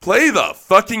Play the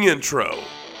fucking intro.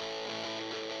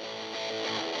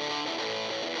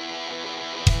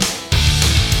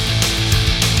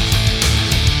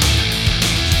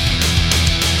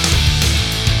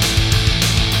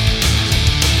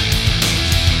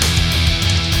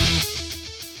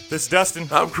 This is Dustin.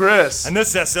 I'm Chris. And this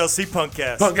is SLC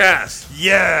Punkcast. Punkcast.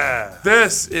 Yeah.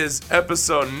 This is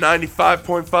episode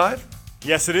 95.5.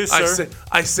 Yes, it is, sir.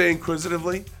 I say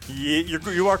inquisitively.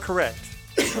 You are correct.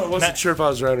 I wasn't sure if I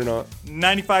was right or not.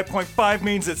 95.5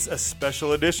 means it's a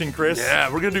special edition, Chris.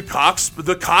 Yeah, we're going to do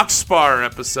the Cockspar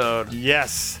episode.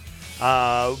 Yes.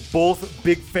 Both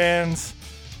big fans.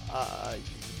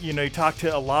 You talk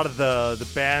to a lot of the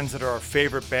bands that are our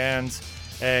favorite bands,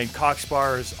 and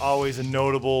Cockspar is always a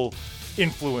notable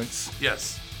influence.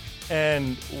 Yes.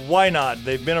 And why not?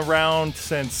 They've been around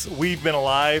since we've been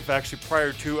alive, actually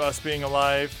prior to us being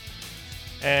alive.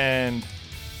 And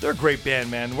they're a great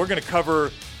band, man. We're going to cover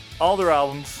all their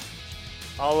albums,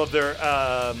 all of their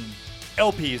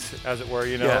LPs, as it were,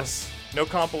 Yes. No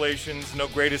compilations, no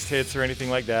greatest hits or anything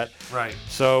like that. Right.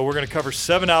 So we're going to cover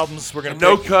 7 albums. We're going to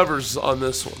no covers on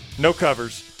this one. No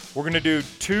covers. We're going to do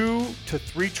 2 to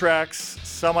 3 tracks.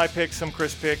 Some I pick, some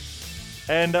Chris picked.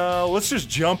 And let's just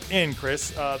jump in, Chris.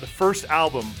 The first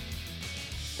album.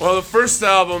 Well, the first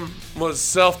album was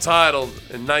self-titled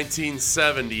in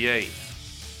 1978,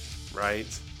 right?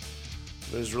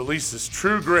 It was released as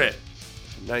True Grit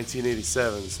in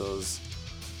 1987, so it was,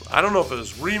 I don't know if it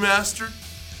was remastered,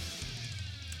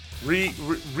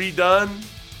 redone,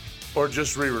 or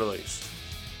just re-released.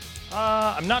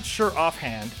 I'm not sure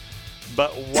offhand,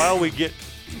 but while we get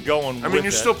going, I mean,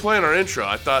 you're still playing our intro.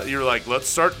 I thought you were like,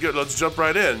 let's jump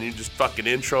right in. And you're just fucking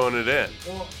introing it in.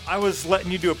 Well, I was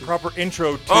letting you do a proper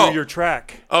intro to your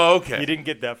track. Oh, okay. You didn't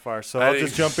get that far, so I'll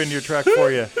just jump into your track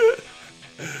for you.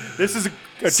 This is a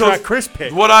So track Chris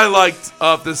picked. What I liked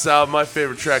off this album, my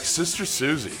favorite track, Sister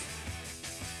Susie.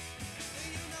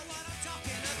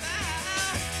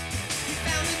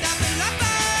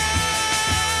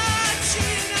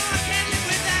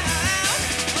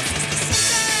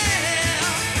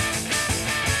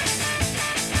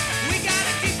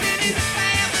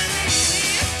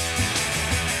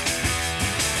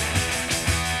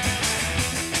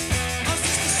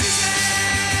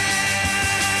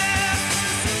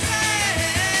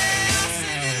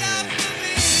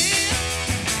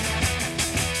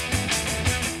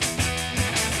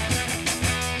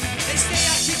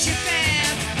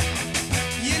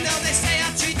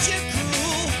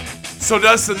 So,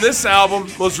 Dustin, this album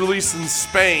was released in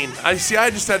Spain. I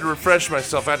just had to refresh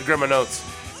myself. I had to grab my notes.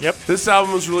 Yep. This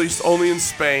album was released only in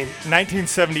Spain.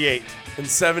 1978. In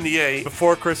 78.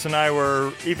 Before Chris and I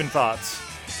were even thoughts.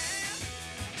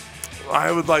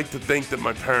 I would like to think that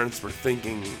my parents were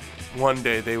thinking one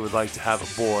day they would like to have a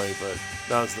boy, but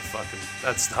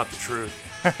that's not the truth.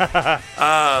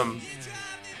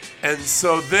 And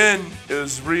so then it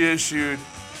was reissued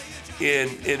in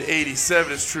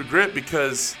 87 as True Grit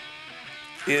because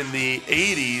in the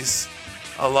 80s,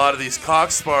 a lot of these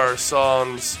Cockspar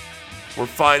songs were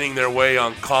finding their way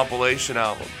on compilation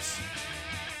albums.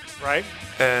 Right.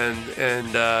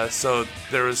 And so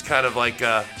there was kind of like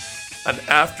an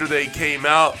after they came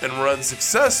out and were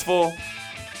unsuccessful,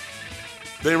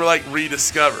 they were like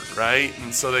rediscovered, right?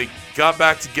 And so they got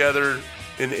back together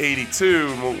in 82,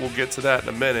 and we'll get to that in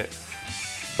a minute.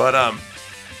 But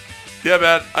yeah,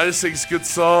 man, I just think it's a good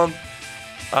song.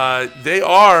 They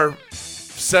are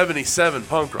 77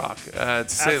 punk rock, to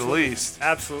say the least.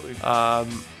 Absolutely. I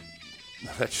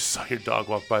just saw your dog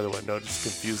walk by the window, just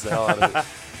confused the hell out of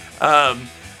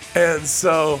it. And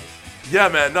so, yeah,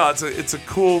 man, no, it's a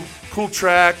cool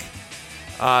track.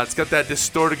 It's got that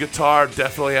distorted guitar,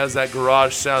 definitely has that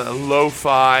garage sound, a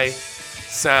lo-fi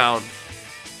sound.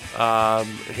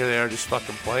 Here they are just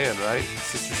fucking playing, right?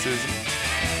 Sister Susie.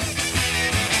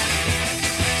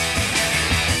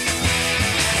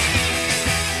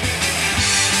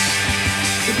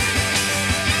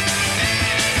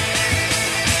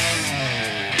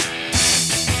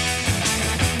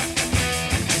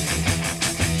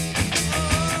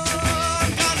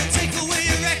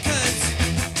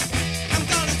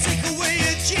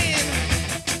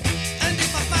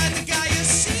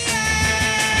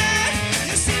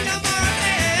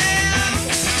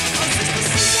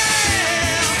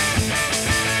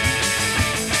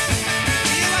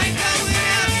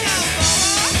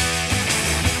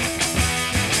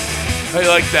 How you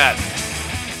like that?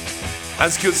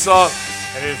 That's a good song.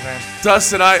 It is, man.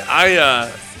 Dustin, I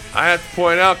have to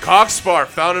point out, Cockspar,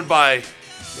 founded by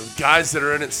the guys that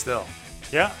are in it still.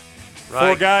 Yeah. Right.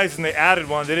 4 guys, and they added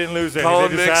one. They didn't lose any.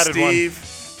 Colin, They just Mick, added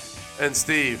Steve, and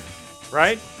Steve. one.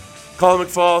 Right? Colin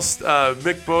McFall,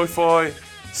 Mick Boyfoy,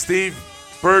 Steve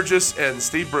Burgess, and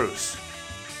Steve Bruce.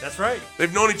 That's right.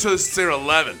 They've known each other since they were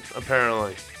 11,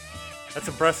 apparently. That's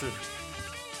impressive.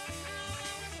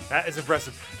 That is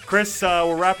impressive. Chris,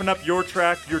 we're wrapping up your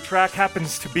track. Your track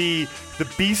happens to be the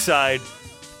B-side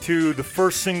to the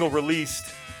first single released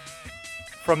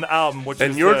from the album, which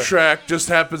and is your track just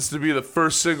happens to be the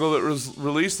first single that was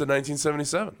released in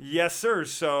 1977. Yes, sir.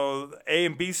 So A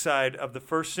and B side of the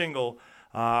first single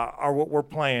are what we're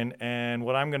playing, and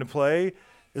what I'm going to play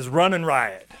is "Run and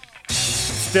Riot."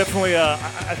 It's definitely, I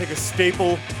think, a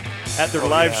staple at their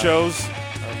live shows.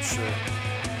 I'm sure.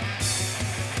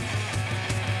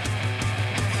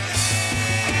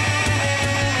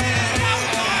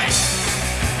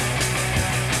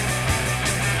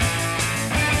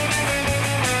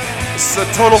 It's a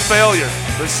total failure,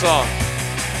 this song.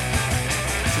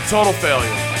 It's a total failure.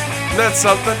 Isn't that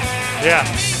something? Yeah.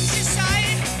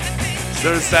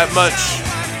 There's that much.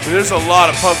 I mean, there's a lot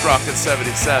of punk rock in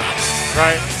 77.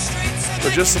 Right.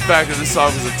 But just the fact that this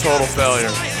song was a total failure.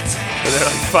 And they're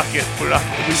like, fuck it,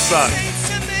 we suck.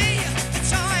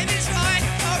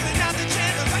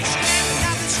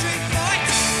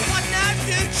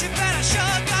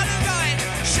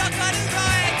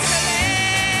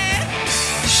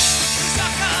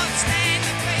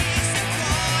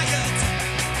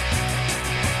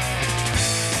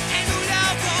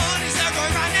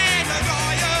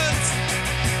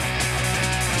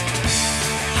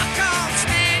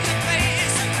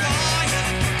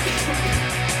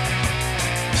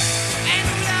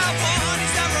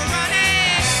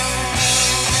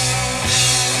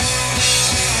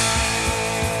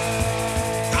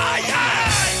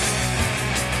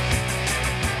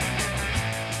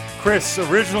 Chris,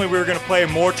 originally we were going to play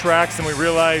more tracks than we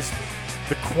realized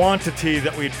the quantity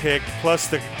that we'd picked, plus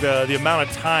the amount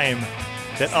of time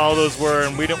that all those were,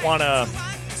 and we didn't want to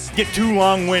get too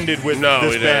long-winded with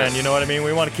this band, you know what I mean?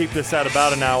 We want to keep this at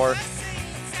about an hour,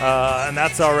 and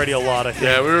that's already a lot, I think.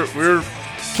 Yeah, we were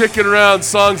kicking around.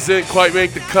 Songs didn't quite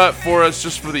make the cut for us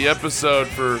just for the episode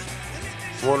for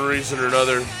one reason or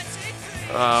another.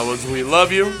 Was We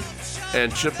Love You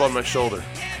and Chip on My Shoulder.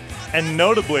 And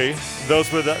notably,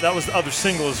 that was the other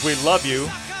singles, We Love You,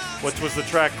 which was the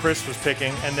track Chris was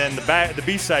picking, and then the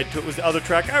B-side to it was the other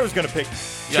track I was going to pick,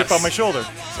 Chip on My Shoulder.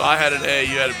 So I had an A,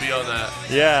 you had a B on that.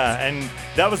 Yeah, and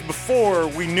that was before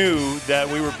we knew that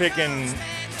we were picking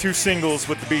two singles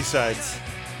with the B-sides.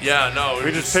 Yeah, no.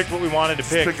 We just picked what we wanted to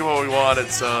pick. Picking what we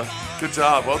wanted, so good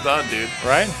job. Well done, dude.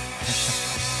 Right?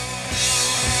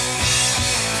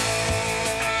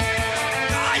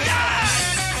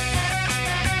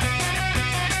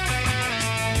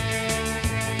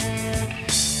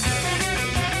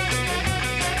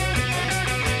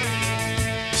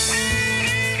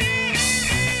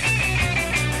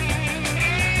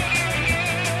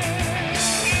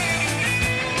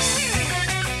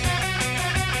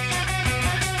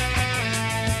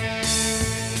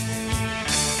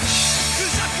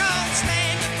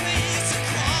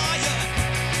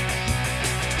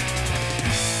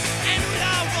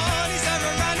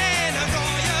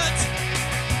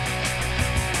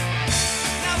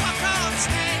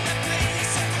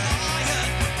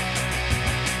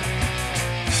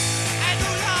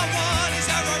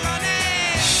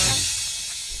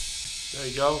 There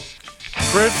you go.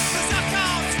 Chris.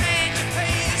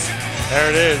 There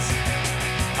it is.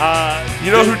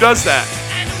 You know who does that?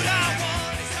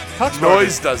 Huxford.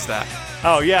 Noise does that.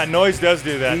 Oh, yeah, Noise does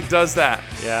do that. He does that.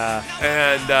 Yeah.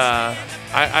 And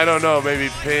I don't know, maybe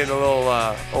paying a little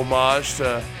homage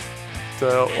to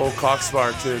old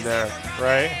Coxbar tune there.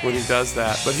 Right. When he does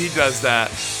that. But he does that.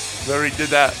 Whenever he did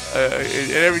that,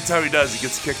 and every time he does, he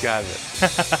gets a kick out of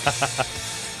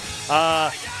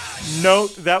it.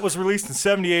 Note, that was released in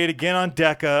 78, again on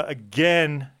Decca,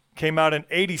 again came out in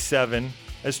 87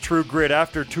 as True Grit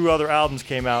after two other albums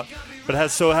came out, but it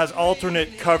has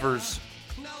alternate covers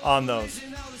on those.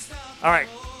 All right,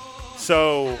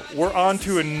 so we're on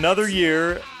to another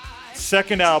year,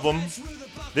 second album.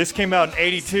 This came out in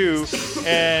 82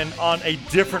 and on a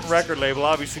different record label.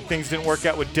 Obviously, things didn't work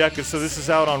out with Decca, so this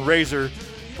is out on Razor.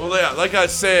 Well, yeah, like I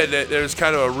said, there's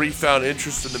kind of a refound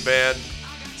interest in the band.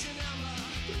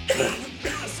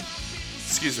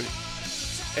 Excuse me.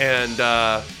 And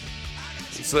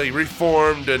so they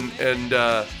reformed, and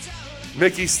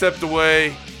Mickey stepped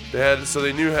away. They had a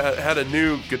new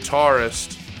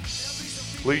guitarist,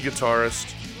 lead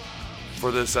guitarist,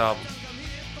 for this album.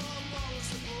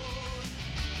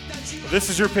 This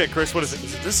is your pick, Chris. What is it?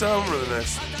 Is it this album or the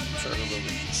next one? I'm trying to remember.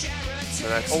 The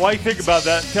next Well, while you think about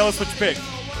that, tell us what you picked.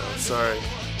 Oh, sorry.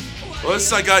 Well, this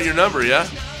is I Got Your Number, yeah?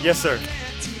 Yes, sir.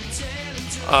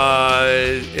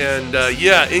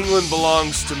 Yeah, England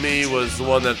Belongs to Me was the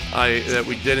one that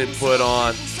we didn't put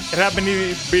on. It happened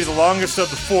to be the longest of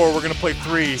the four. We're gonna play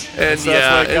three, and so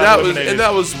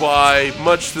that was why,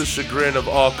 much to the chagrin of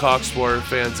all Cocksport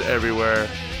fans everywhere.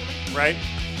 Right.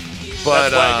 But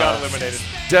that's why it got eliminated.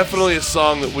 Definitely a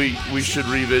song that we should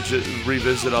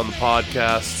revisit on the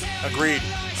podcast. Agreed.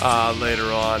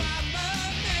 Later on.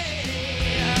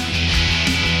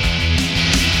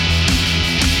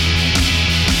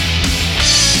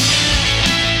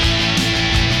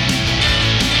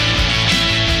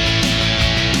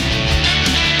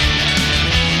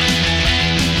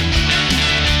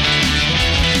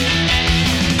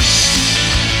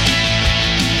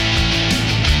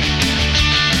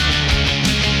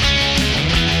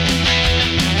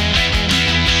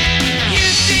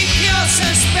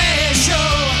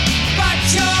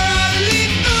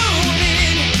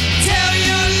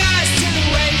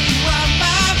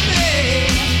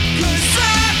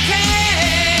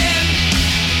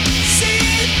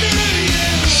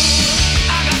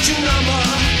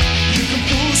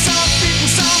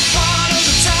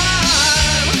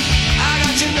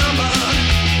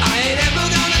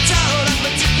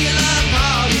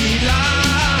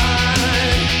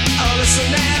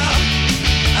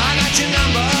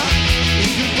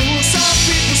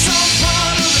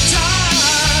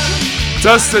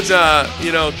 Dustin,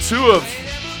 two of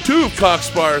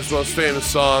Cockspire's most famous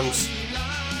songs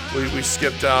we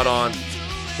skipped out on.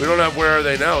 We don't have Where Are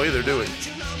They Now either, do we?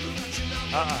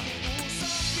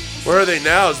 Where Are They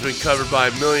Now has been covered by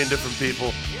a million different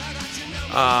people.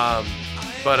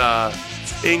 But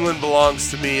England Belongs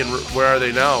to Me and Where Are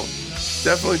They Now,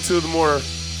 definitely two of the more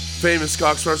famous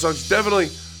Cockspire songs.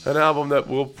 Definitely an album that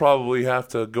we'll probably have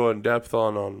to go in depth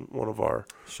on one of our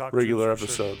regular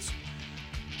episodes. Sure.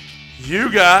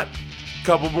 You got a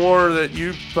couple more that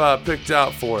you picked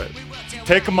out for it.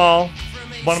 Take 'Em All,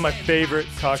 one of my favorite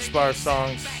Cockspire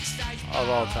songs of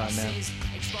all time, man.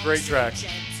 Great track.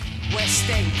 West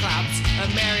End clubs,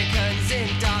 Americans in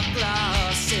dark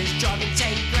glasses, driving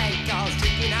 10 great cars,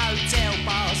 drinking hotel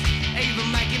bars,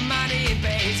 even making money in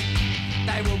bed.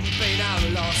 They wouldn't be no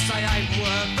loss, they ain't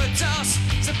worth a toss.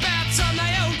 It's about time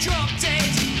they all drop dead.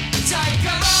 Take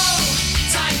 'em all,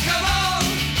 take 'em all,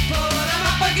 put 'em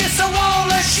up against the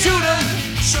wall and shoot 'em.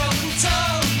 Short and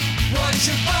tall, watch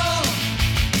 'em fall.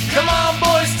 Come on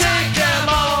boys, take 'em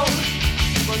all.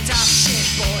 Well, tough shit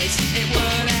boys, it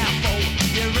weren't our fault.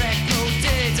 Your record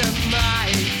didn't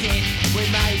make it. We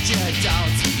made you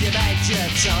dance, you made your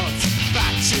chance,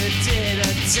 but you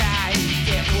didn't take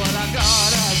it. Well, I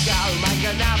gotta go make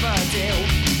another deal,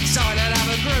 sign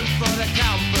another group for the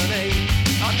company.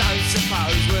 I don't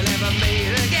suppose we'll ever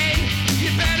meet again. You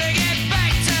better get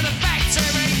back to the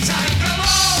factory. Take 'em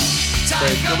all,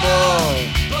 take 'em all,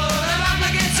 put 'em up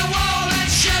against the wall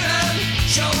and shoot 'em.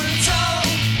 Shoulder and toe,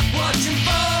 watch 'em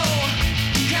fall.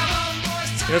 Come on,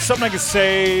 boys. You know, something I could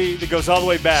say that goes all the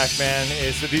way back, man,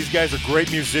 is that these guys are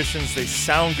great musicians. They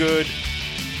sound good.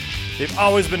 They've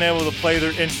always been able to play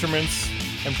their instruments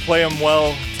and play them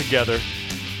well together.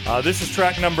 This is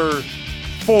track number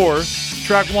 4.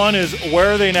 Track 1 is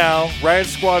Where Are They Now? Riot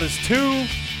Squad is 2.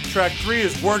 Track 3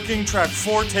 is Working. Track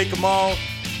 4, Take 'Em All.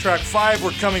 Track 5,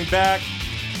 We're Coming Back.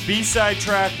 B-side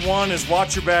track 1 is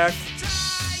Watch Your Back.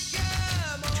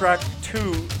 Track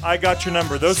 2, I Got Your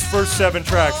Number. Those first 7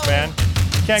 tracks, man.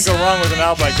 Can't go wrong with an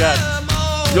album like that.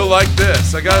 You'll like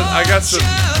this. I got some.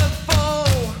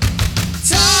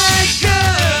 Take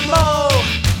 'em all,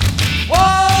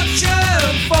 watch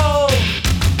 'em fall.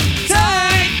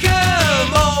 Take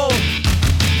 'em all,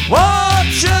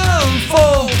 watch 'em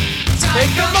fall.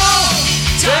 Take 'em all,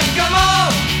 take 'em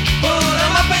all, put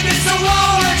 'em up against the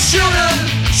wall and shoot 'em.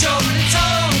 Shoulder and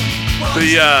toe.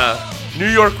 The New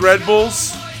York Red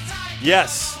Bulls.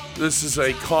 Yes. This is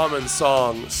a common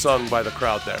song sung by the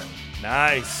crowd there.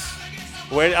 Nice.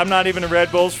 Wait, I'm not even a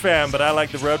Red Bulls fan, but I like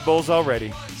the Red Bulls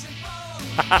already.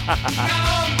 Come on,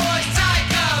 boys,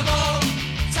 take 'em all,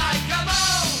 take 'em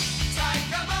all,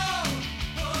 take 'em all,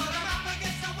 put 'em up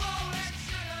against the wall and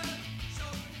shoot 'em.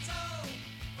 Shoulder and toe,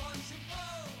 watch 'em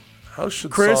fall. How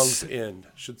should Chris? songs end?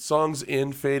 Should songs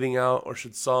end fading out, or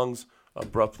should songs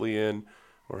abruptly end,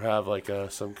 or have like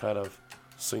some kind of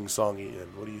sing-songy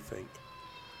end? What do you think?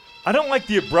 I don't like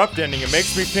the abrupt ending. It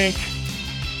makes me think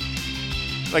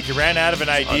like you ran out of an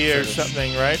idea Unfinished. or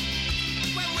something, right?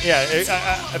 Yeah,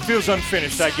 it feels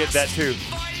unfinished. I get that too.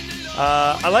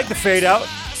 I like the fade out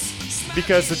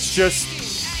because it's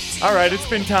just, all right, it's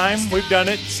been time. We've done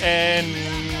it, and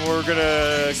we're going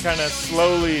to kind of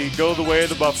slowly go the way of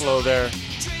the buffalo there.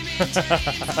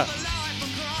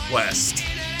 West.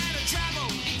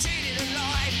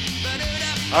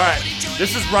 All right,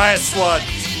 this is Riot Squad.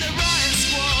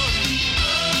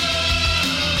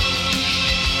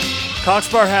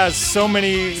 Coxbar has so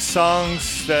many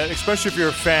songs that, especially if you're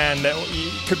a fan, that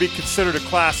could be considered a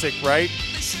classic, right?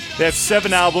 They have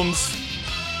 7 albums.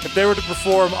 If they were to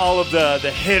perform all of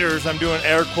the hitters, I'm doing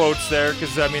air quotes there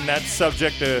because, I mean, that's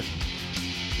subject to,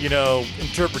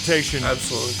 interpretation.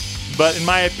 Absolutely. But in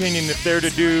my opinion, if they're to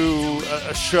do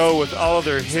a show with all of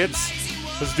their hits,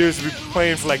 those dudes would be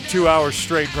playing for like 2 hours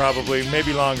straight probably,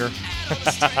 maybe longer.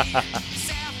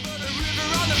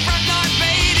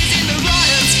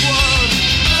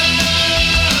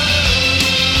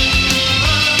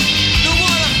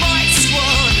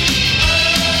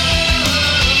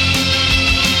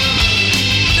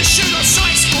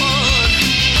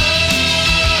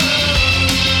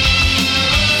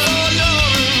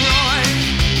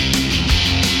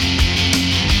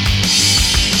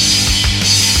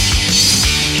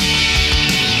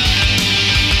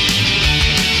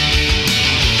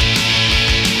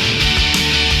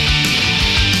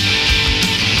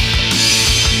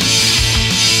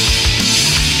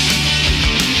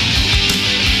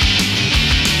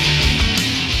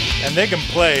 And they can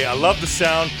play. I love the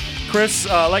sound. Chris,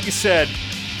 like you said,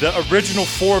 the original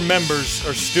 4 members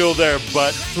are still there,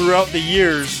 but throughout the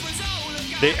years,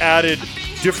 they added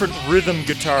different rhythm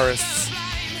guitarists.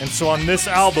 And so on this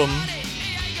album,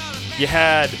 you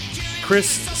had Chris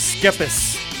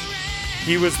Skepis.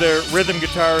 He was their rhythm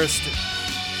guitarist,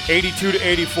 82 to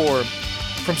 84.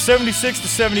 From 76 to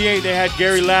 78, they had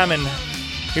Gary Lammon.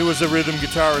 He was a rhythm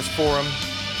guitarist for him.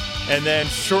 And then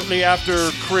shortly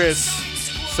after Chris,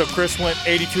 so Chris went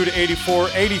 82 to 84,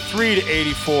 83 to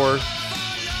 84. A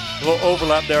little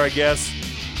overlap there, I guess.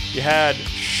 You had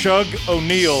Shug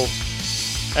O'Neill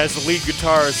as the lead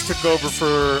guitarist, took over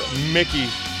for Mickey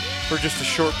for just a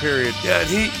short period. Yeah, and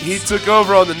he took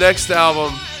over on the next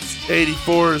album,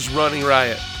 84's Running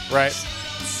Riot. Right.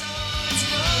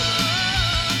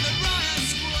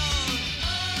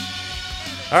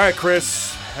 All right,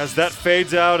 Chris, as that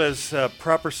fades out as a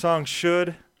proper song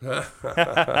should, we're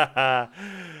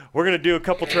going to do a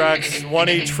couple tracks, one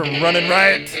each from Running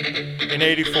Riot in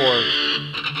 84.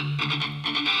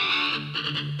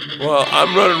 Well,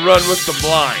 I'm going to Run with the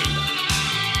Blind.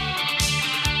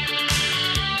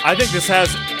 I think this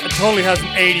totally has an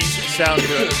 80s sound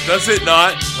to it. Does it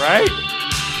not? Right?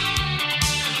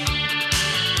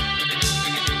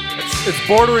 It's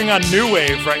bordering on new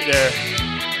wave right there.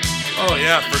 Oh,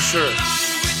 yeah, for sure.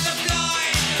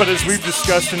 But as we've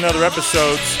discussed in other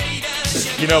episodes,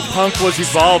 punk was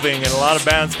evolving, and a lot of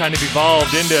bands kind of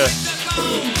evolved into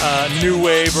new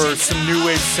wave or some new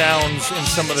wave sounds in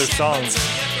some of their songs.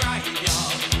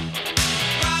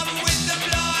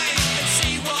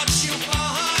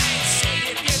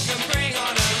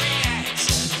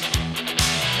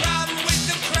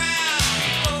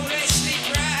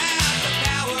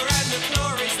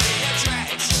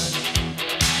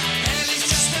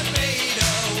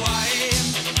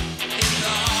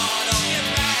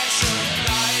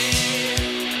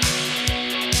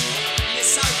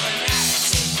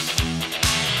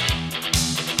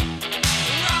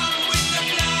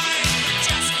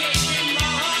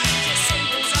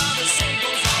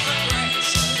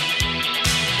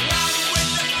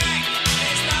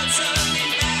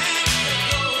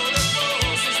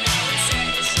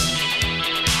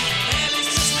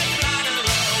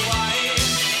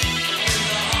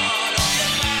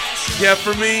 Yeah,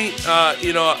 for me,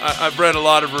 I've read a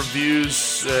lot of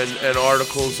reviews and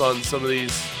articles on some of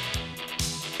these,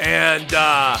 and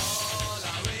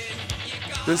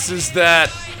this is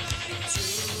that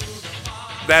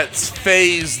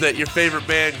phase that your favorite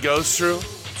band goes through.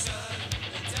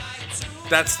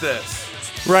 That's this.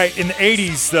 Right, in the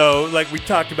 80s, though, like we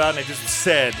talked about and I just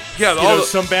said,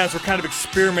 some bands were kind of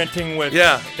experimenting with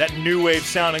that new wave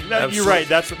sound. You're right,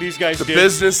 that's what these guys did. The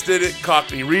Business did it,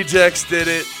 Cockney Rejects did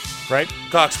it. Right?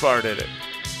 Coxbar did it.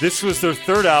 This was their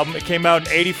third album. It came out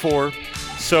in 84,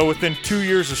 so within 2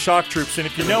 years of Shock Troops. And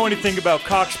if you know anything about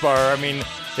Coxbar, I mean,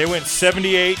 they went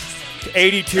 78 to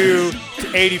 82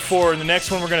 to 84, and the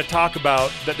next one we're going to talk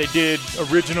about that they did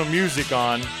original music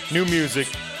on, new music,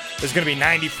 is going to be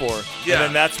 94. Yeah. And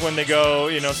then that's when they go,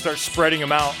 start spreading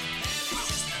them out.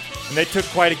 And they took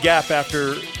quite a gap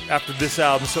after this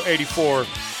album, so 84.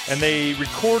 And they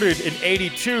recorded in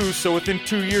 82, so within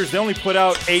 2 years, they only put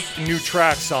out 8 new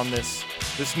tracks on this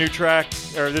new track,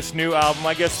 or this new album.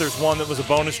 I guess there's one that was a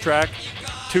bonus track,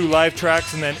 2 live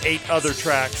tracks, and then 8 other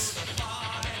tracks.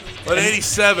 But in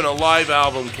 87, a live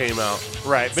album came out.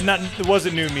 Right, but it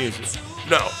wasn't new music.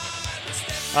 No.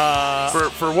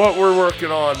 For what we're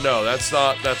working on, no, that's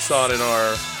not in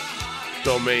our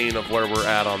domain of where we're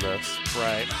at on this.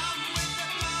 Right.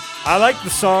 I like the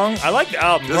song. I like the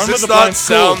album. Does Run this with the not Blind's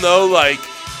sound, cool, though, like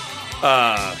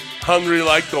Hungry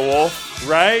Like the Wolf?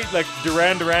 right? Like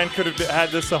Duran Duran could have had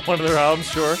this on one of their albums,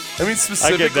 sure. I mean,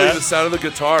 specifically that. the sound of the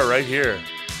guitar right here.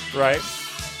 Right.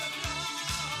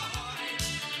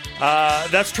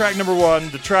 That's track number 1.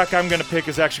 The track I'm going to pick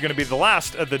is actually going to be the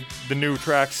last of the new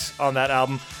tracks on that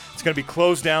album. It's going to be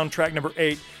Closed Down, track number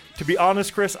 8. To be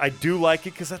honest, Chris, I do like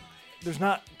it because there's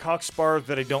not Cock Sparrer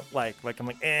that I don't like. Like, I'm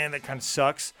like, that kind of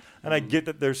sucks. And I get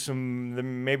that there's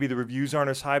maybe the reviews aren't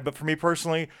as high. But for me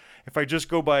personally, if I just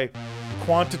go by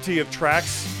quantity of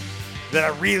tracks that I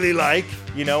really like,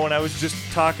 you know, when I was just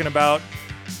talking about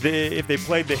if they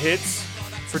played the hits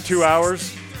for 2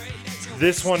 hours,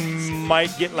 this one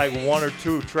might get like 1 or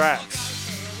 2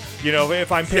 tracks. You know,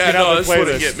 if I'm picking up the this playlist.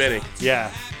 wouldn't get many. Yeah.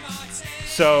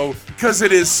 So, Because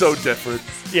it is so different.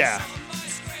 yeah.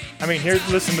 I mean, here,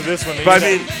 listen to this one. But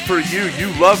I mean, for you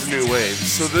love new wave,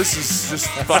 so this is just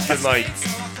fucking like,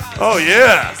 oh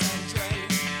yeah.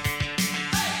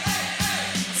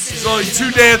 There's only 2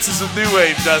 dances of new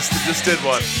wave. Dustin just did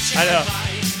one. I know.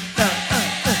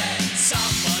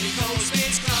 Somebody calls me,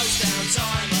 it's closed down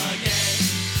time again.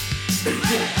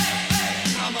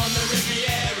 I'm on the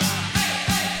Riviera,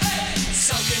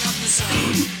 soaking up the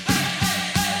sun.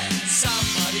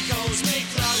 Somebody calls me,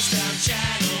 closed down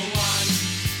Channel 1.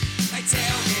 They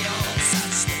tell me all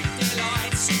such sweet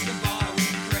delights. You can buy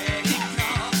with credit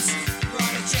cards.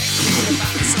 Write a check to the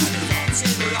bank, so the box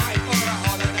in the light for a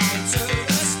holiday to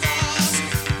the stars.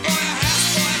 Buy a house,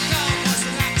 buy a car, watch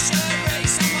the luxury.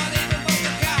 Someone even bought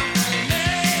the company.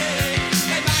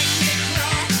 They make me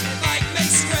cry, they make me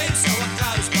scream, so I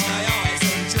close my eyes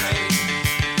and dream.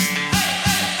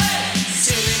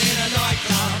 Sitting in a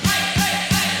nightclub,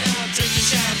 I'm drinking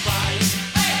champagne.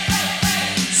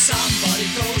 Somebody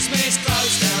calls me, it's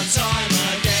closed down time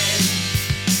again.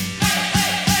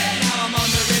 Now I'm on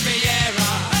the Riviera.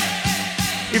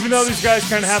 Even though these guys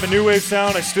kind of have a new wave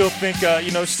sound, I still think,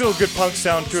 still a good punk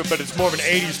sound to it, but it's more of an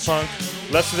 80s punk,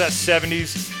 less of that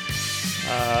 70s.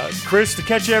 Chris, to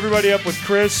catch everybody up with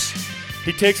Chris,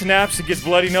 he takes naps and gets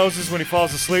bloody noses when he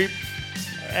falls asleep.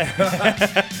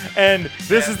 And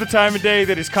this is the time of day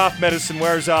that his cough medicine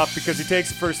wears off because he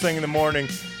takes it first thing in the morning.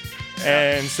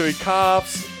 And so he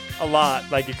coughs a lot,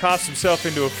 like he coughs himself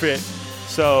into a fit.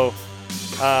 So,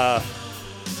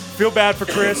 feel bad for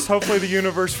Chris. Hopefully the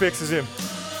universe fixes him.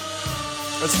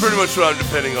 That's pretty much what I'm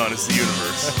depending on is the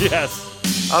universe.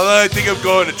 Yes. I think I'm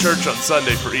going to church on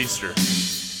Sunday for Easter.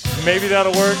 Maybe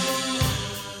that'll work.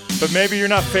 But maybe you're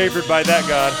not favored by that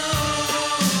God.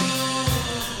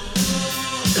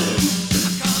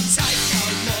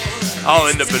 I'll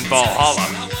end up in Valhalla.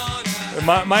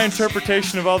 My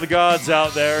interpretation of all the gods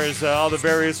out there is all the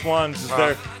various ones is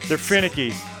they're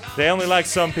finicky. They only like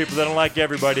some people. They don't like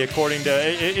everybody. According to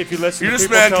if you listen, You're to just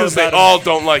people mad tell because they about all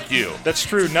don't like you. them. That's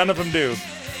true. None of them do.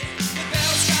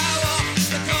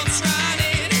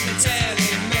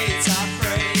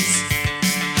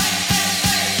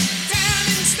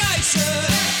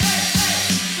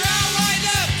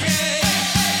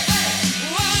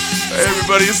 Hey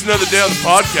everybody, it's another day on the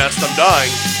podcast. I'm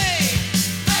dying.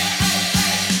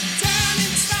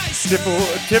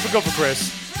 Typical for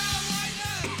Chris.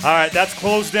 All right, that's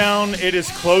closed down. It is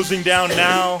closing down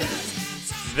now.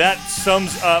 That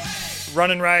sums up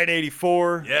Running Riot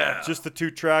 84. Yeah. Just the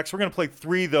 2 tracks. We're going to play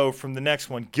 3, though, from the next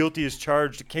one. Guilty as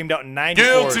Charged. It came out in 94.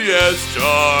 Guilty as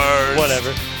charged. Whatever.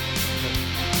 All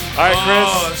right, Chris.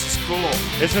 Oh, this is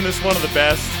cool. Isn't this one of the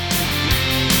best?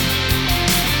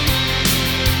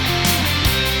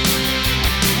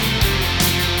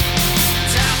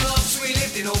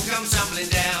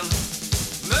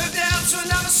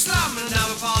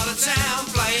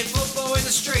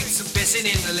 Streets and pissing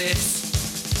in the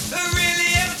lifts. Who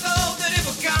really ever thought that it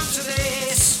would come to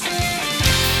this?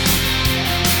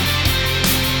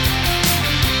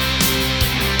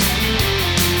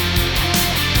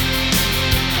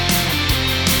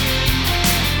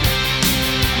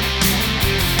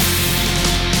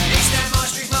 East End High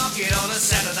Street Market on a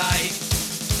Saturday.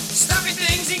 Stuffing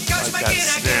things in coach, Like making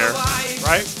that a snare. getaway.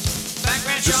 Right?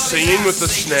 Background Just Charlie's singing with house, the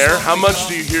singing snare. How much song.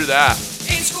 do you hear that?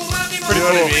 In school Monday You know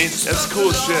what I morning, mean? That's cool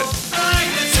as shit. like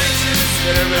the teachers,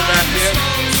 Get everybody back in.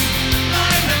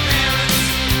 like the parents,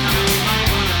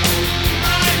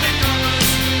 like the covers,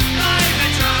 like the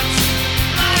drugs,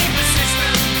 like the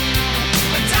system.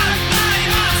 But don't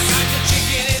blame us. Like the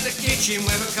chicken in the kitchen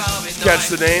with a carving Catch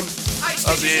the name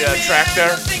of the track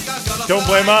there? Don't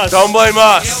blame us. Don't blame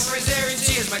us.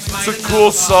 It's a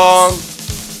cool song.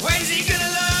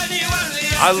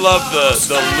 I love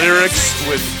the lyrics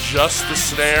with just the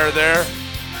snare there.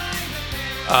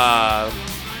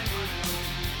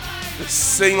 the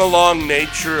sing-along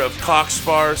nature of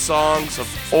Cockspur songs, of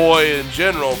Oi in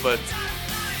general, but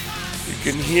you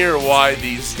can hear why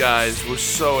these guys were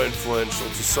so influential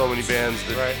to so many bands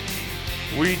that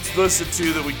we listened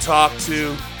to, that we talked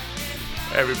to.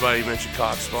 Everybody mentioned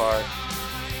Cockspur,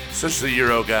 especially the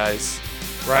Euro guys.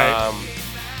 Right.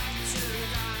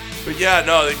 But yeah,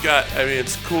 no, they've got, I mean,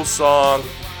 it's a cool song.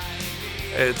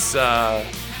 It's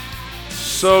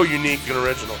so unique and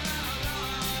original.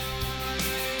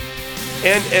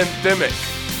 And anthemic.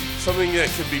 Something that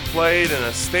could be played in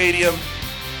a stadium.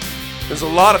 There's a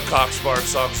lot of Cockspur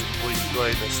songs that can be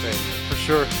played in a stadium. For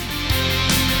sure.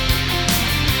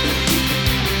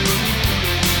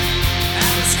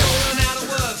 Out of school and out of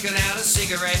work and out of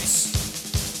cigarettes.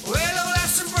 Well, I'll have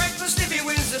some breakfast if he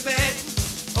wins the bet.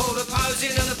 All the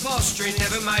posing and the posturing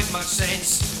never made much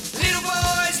sense. Little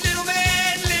boys, little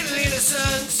men, little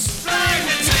innocents. Blame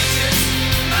the teachers,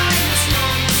 blame the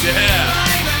schools. Yeah.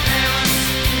 Blame the parents,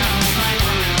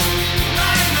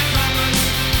 blame the clubbers,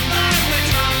 blame the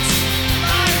drums,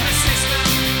 blame the system.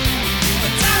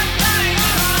 But don't blame the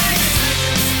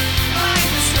teachers, blame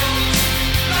the schools,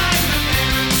 blame the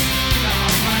parents,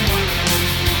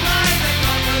 blame the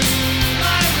clubbers,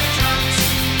 blame the drums,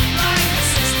 blame the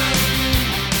system.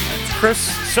 Chris,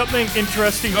 something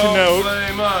interesting to Don't note.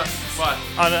 blame us. What?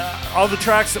 On all the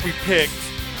tracks that we picked,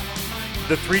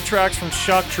 the 3 tracks from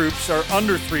Shock Troops are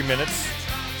under 3 minutes.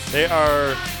 They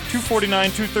are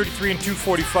 2:49, 2:33, and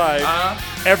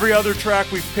 2:45. Every other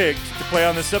track we've picked to play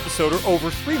on this episode are over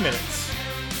 3 minutes,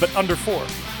 but under 4.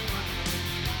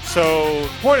 So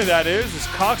the point of that is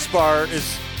Cockspur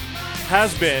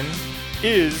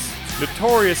is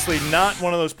notoriously not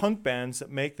one of those punk bands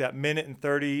that make that minute and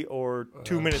 30 or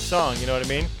 2-minute song. You know what I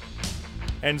mean?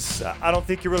 And I don't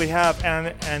think you really have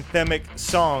anthemic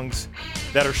songs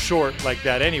that are short like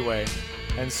that anyway.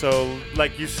 And so,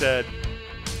 like you said,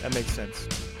 that makes sense.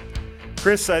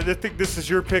 Chris, I think this is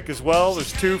your pick as well.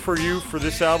 There's 2 for you for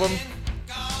this album.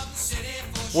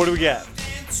 What do we got?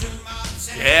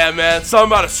 Yeah, man.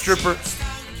 Something about a stripper.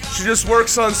 She just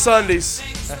works on Sundays.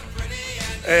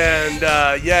 And,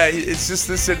 yeah, it's just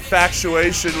this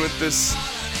infatuation with this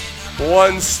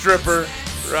one stripper,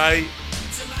 right?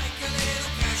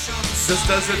 Just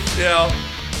doesn't, you know,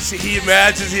 he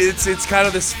imagines, it's kind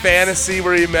of this fantasy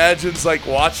where he imagines, like,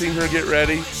 watching her get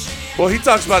ready. Well, he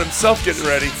talks about himself getting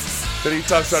ready, then he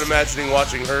talks about imagining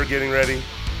watching her getting ready.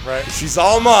 Right. She's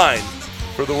all mine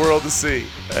for the world to see.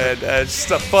 And it's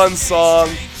just a fun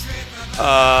song.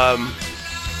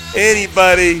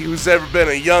 Anybody who's ever been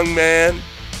a young man,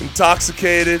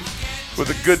 intoxicated, with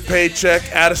a good paycheck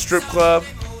at a strip club,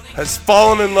 has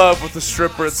fallen in love with a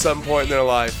stripper at some point in their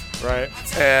life. Right.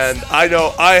 And I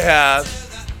know I have.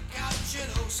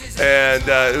 And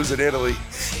it was in Italy.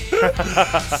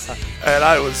 And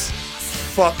I was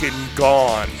fucking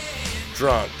gone,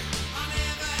 drunk,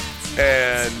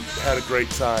 and had a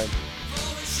great time.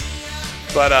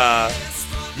 But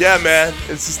yeah, man,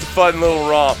 it's just a fun little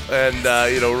romp, and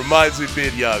you know, reminds me of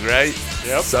being young, right?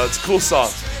 Yep. So it's a cool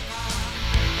song.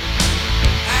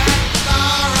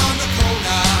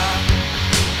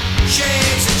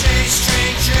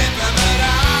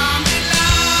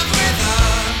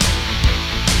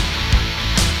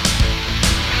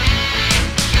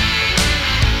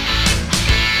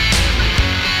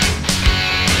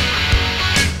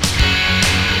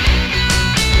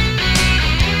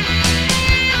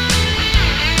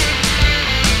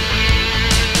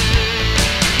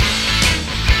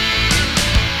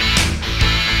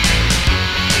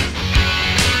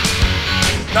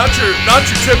 Not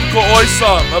your typical Oi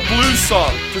song, a blues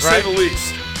song, to say the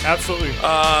least. Absolutely.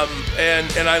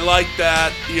 And I like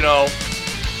that, you know,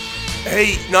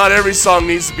 hey, not every song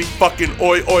needs to be fucking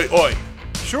oi, oi, oi.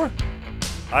 Sure.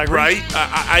 I agree. Right?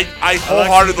 I I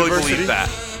wholeheartedly like believe that.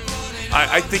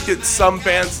 I think that some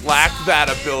bands lack that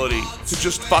ability to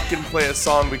just fucking play a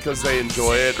song because they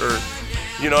enjoy it, or,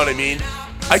 you know what I mean?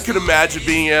 I could imagine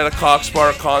being at a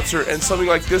Cockspur concert and something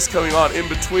like this coming on in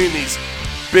between these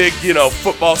big, you know,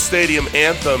 football stadium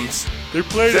anthems. They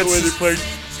played it the way they played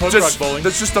punk rock bowling.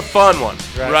 That's just a fun one,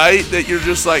 right? That you're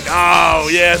just like, oh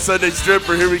yeah, Sunday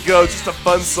Stripper, here we go. Just a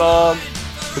fun song.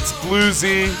 It's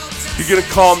bluesy. You're gonna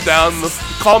calm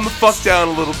the fuck down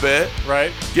a little bit.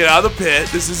 Right. Get out of the pit.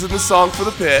 This isn't the song for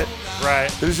the pit.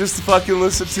 Right. It's just to fucking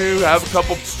listen to. Have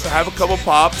a couple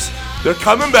pops. They're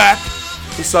coming back.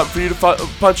 There's something for you to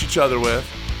punch each other with.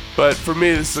 But for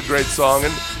me, this is a great song,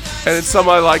 and it's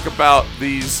something I like about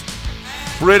these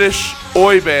British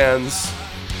oi bands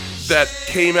that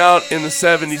came out in the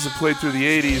 70s and played through the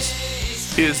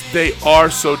 80s, is they are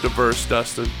so diverse,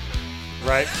 Dustin.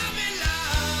 Right.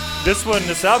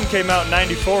 This album came out in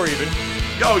 94 even,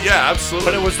 Oh yeah,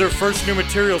 absolutely. but it was their first new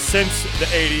material since the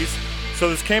 80s. So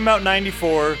this came out in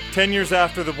 94, 10 years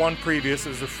after the one previous. It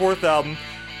was their fourth album.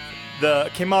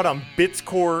 Came out on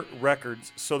Bitscore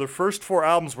Records. So their first four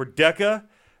albums were Decca,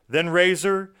 then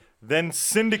Razor, then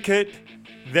Syndicate,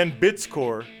 then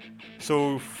Bitscore.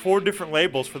 So 4 different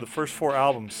labels for the first 4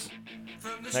 albums.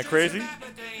 Isn't that crazy?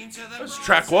 That's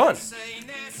track 1.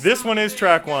 This one is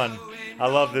track 1. I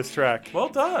love this track. Well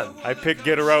done. I picked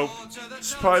Get a Rope.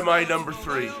 It's probably my number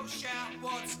 3.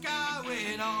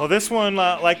 Well, this one,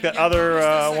 like the other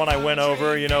one I went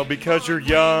over, Because You're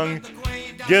Young,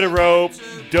 Get a Rope,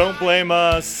 Don't Blame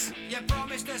Us,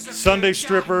 Sunday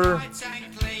Stripper,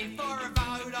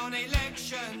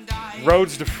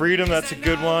 Roads to Freedom, that's a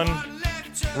good one.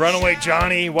 Runaway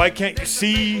Johnny, Why Can't You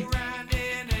See?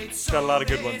 It's got a lot of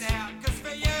good ones.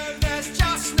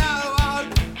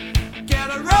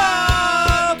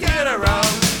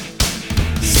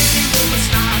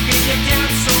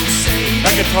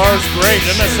 That guitar's great,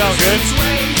 doesn't that sound good?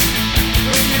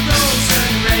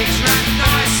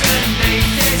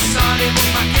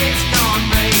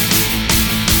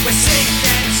 We're sick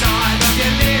and tired of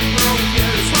your liberal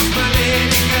views. What's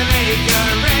politically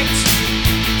correct?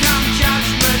 Come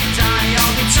Judgment Day,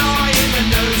 I'll be tying the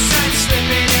noose and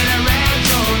slipping it around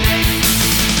your neck.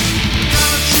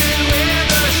 Don't you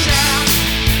ever shout?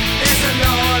 There's a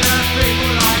lot of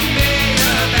people like me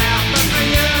about, but for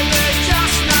you there's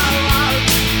just no hope.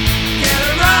 Get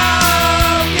a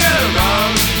rope, get a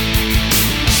rope.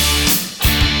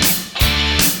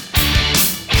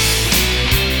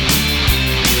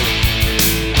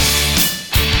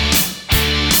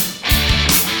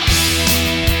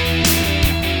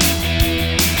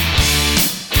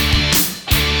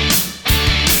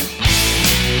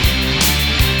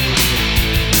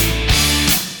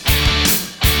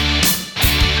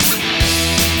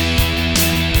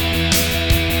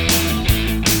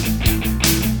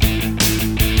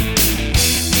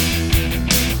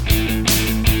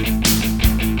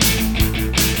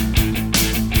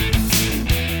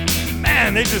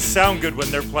 Man, they just sound good when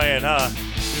they're playing, huh?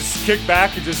 Just kick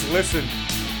back and just listen.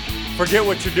 Forget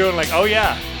what you're doing, like, oh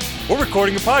yeah, we're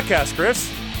recording a podcast,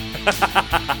 Chris.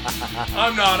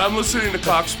 I'm not. I'm listening to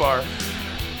Cockspar.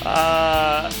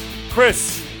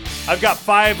 Chris, I've got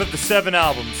 5 of the 7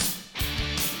 albums.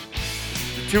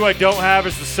 The 2 I don't have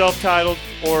is the self-titled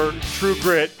or True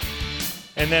Grit,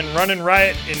 and then Running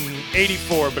Riot in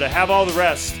 84, but I have all the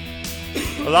rest.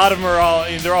 A lot of them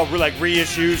they're all like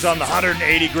reissues on the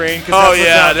 180 grain, because that's what's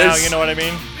out now, you know what I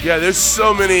mean? Yeah, there's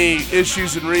so many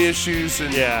issues and reissues,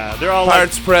 and Yeah, they're all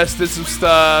Pirates Press did some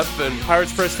stuff, and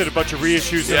Pirates Press did a bunch of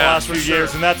reissues in the Yeah, last for few sure.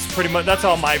 years, and that's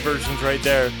all my versions right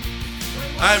there.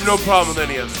 I have no problem with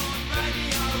any of them.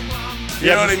 You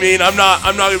Yeah, know what I mean? I'm not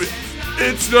gonna be.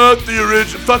 It's not the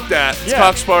original. Fuck that. It's Yeah.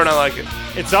 Cockspar, and I like it.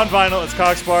 It's on vinyl, it's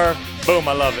Cockspar, boom,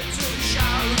 I love it.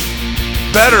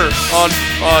 Better on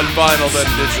vinyl than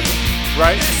digital.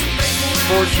 Right?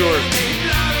 For sure.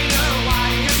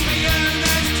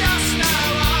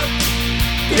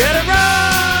 Get a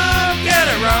rope, get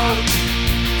a rope,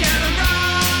 get a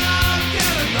rope,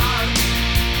 get a rope,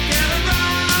 get a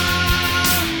rope.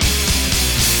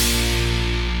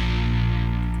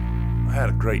 I had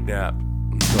a great nap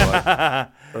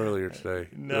earlier today.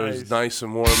 It Nice. was nice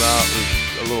and warm out.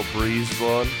 There's a little breeze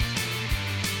blowing.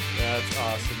 That's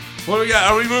awesome. What do we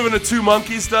got? Are we moving to Two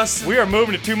Monkeys, Dustin? We are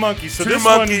moving to Two Monkeys. So Two this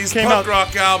Monkeys, one came punk out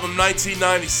rock album,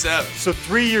 1997. so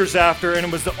 3 years after, and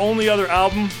it was the only other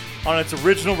album on its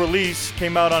original release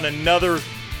came out on another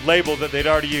label that they'd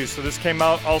already used. So this came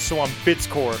out also on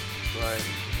Bitscore. Right.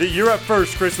 You're up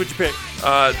first, Chris. What'd you pick?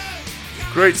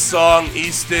 Great song,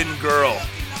 East End Girl.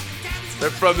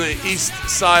 They're from the east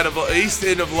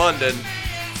end of London.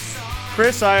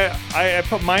 Chris, I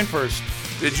put mine first.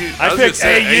 Did you? I was gonna picked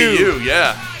say AU.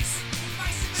 Yeah.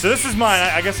 So this is mine.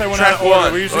 I guess I went Track out of order.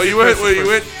 1. We usually You do went. Chris's You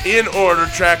first. went in order.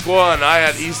 Track 1. I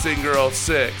had East End Girl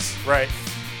 6. Right.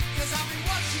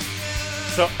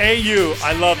 So AU,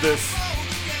 I love this.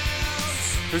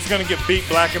 Who's gonna get beat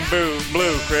black and blue,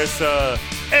 Chris?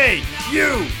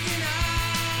 AU.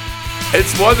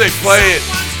 It's one they play it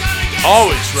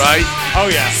always, right? Oh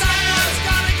yeah. Someone's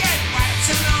gonna get wet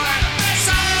tonight.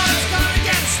 Someone's gonna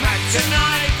get smacked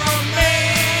tonight from me.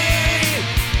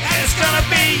 And it's gonna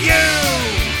be you.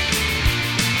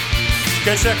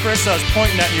 Catch that, Chris? I was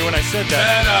pointing at you when I said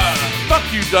that. And fuck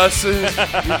you, Dustin.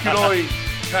 You can only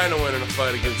kind of win in a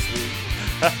fight against me.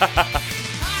 You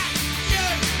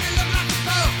look like a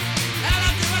fool. How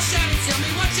long do I shout it? Tell me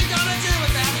what you gonna do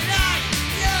about it.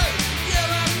 You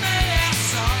and me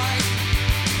outside.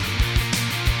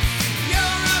 You're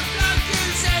a bloke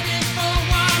who's heading for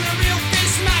one of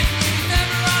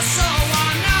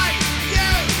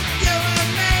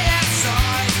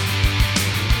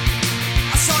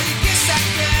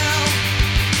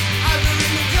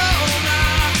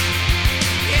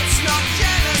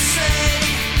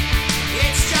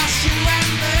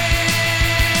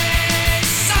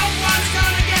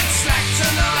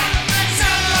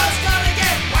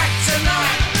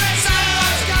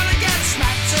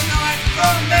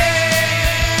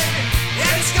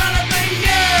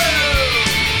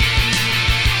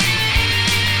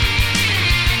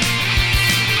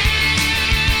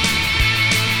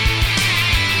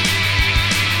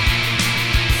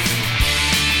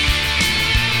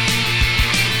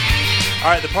All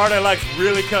right, the part I like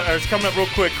is coming up real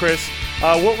quick, Chris.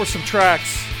 What were some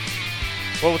tracks?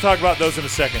 Well, we'll talk about those in a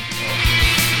second.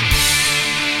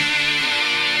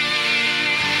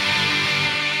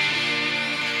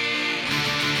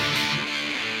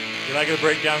 You like the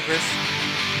breakdown, Chris?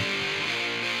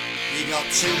 You got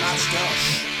too much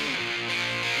dosh.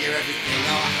 You're everything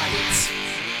I hate.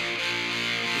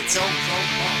 You talk cold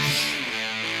posh.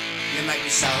 You make me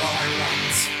so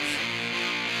irate.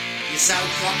 You're so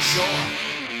cocksure.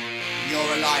 You're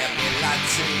a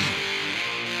liability.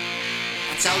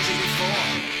 I told you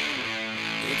before,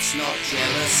 it's not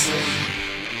jealousy.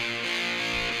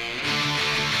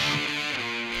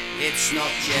 It's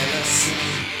not jealousy.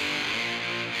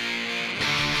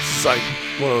 It's like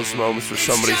one of those moments where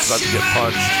somebody's about to get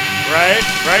punched. Right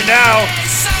now.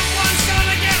 Someone's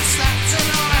gonna get slapped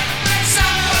tonight.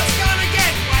 Someone's gonna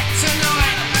get whacked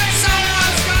tonight.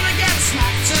 Someone's gonna get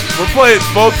smacked tonight. We're playing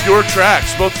both your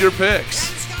tracks, both your picks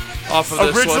off of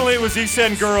this Originally, one. it was East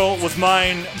End Girl was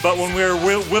mine, but when we were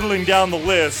whittling down the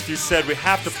list, you said we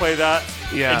have to play that,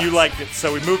 Yeah. and you liked it,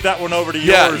 so we moved that one over to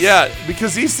Yeah, yours. yeah,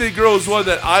 because East End Girl is one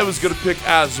that I was going to pick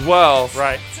as well.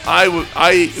 Right.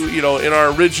 In our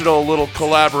original little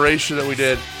collaboration that we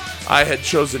did, I had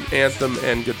chosen Anthem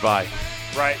and Goodbye.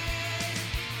 Right.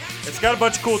 It's got a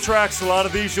bunch of cool tracks. A lot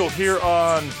of these you'll hear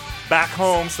on Back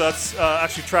Home, so that's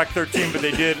actually track 13, but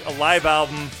they did a live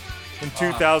album in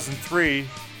 2003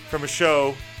 from a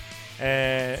show,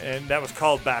 and that was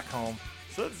called Back Home.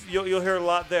 So you'll hear a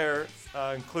lot there,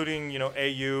 including,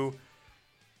 AU.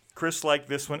 Chris liked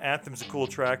this one. Anthem's a cool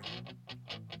track.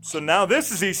 So now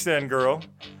this is East End Girl.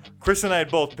 Chris and I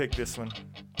both picked this one.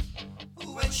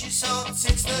 When she salts,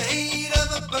 it's the heat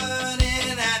of a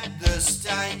burning at the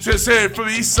stage. Just saying, from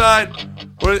the east side,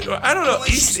 I don't know,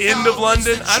 east end of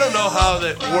London, I don't know how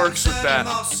that works with that.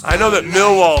 I know that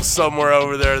Millwall's somewhere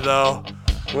over there, though.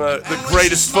 The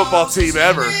greatest football team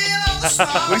ever.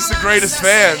 At least the greatest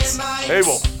fans. They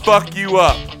will fuck you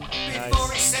up.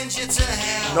 Before he sends you to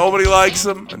hell. Nobody likes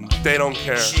them, and they don't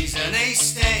care. She's an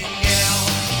East End girl.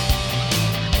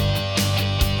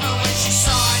 And when she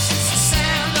sighs, it's the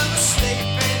sound of a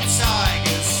sleeping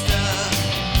tiger stir.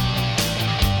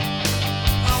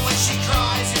 And when she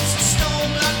cries, it's a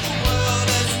storm like the world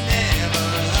has never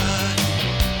heard.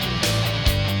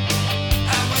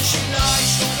 And when she lies,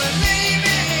 she'll believe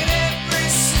in every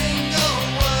single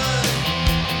word.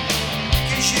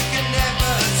 'Cause you can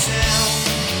never tell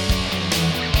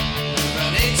with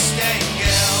an East End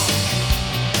girl.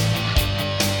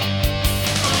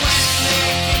 When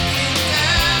they're kicking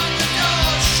down the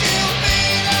door, she'll be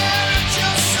there at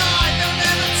your side. They'll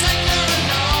never take her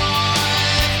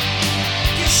alive.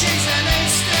 'Cause she's an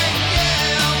East End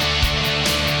girl.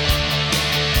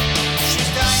 She's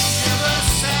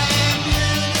dangerous and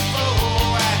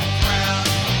beautiful and proud.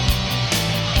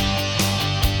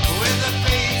 With her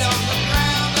feet on the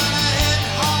ground and her head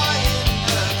high in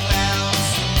the clouds.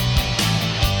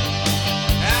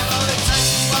 And all it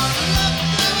takes is one look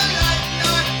through a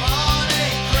late-night party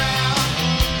crowd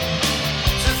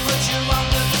to put you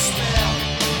under the spell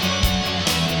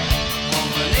of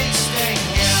an East End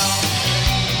girl.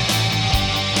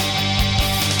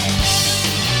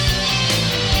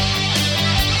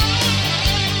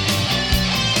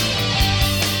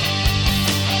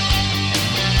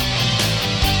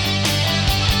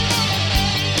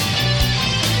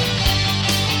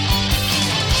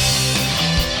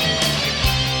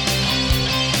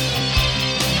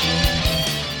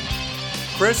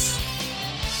 Chris,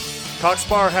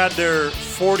 Coxbar had their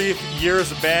 40th year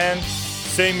as a band.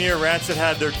 Same year, Rancid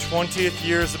had their 20th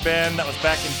year as a band. That was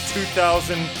back in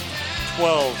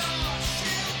 2012.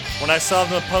 When I saw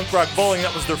them at Punk Rock Bowling,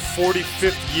 that was their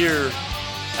 45th year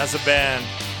as a band.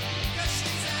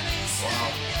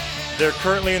 Wow. They're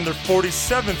currently in their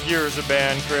 47th year as a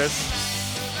band, Chris.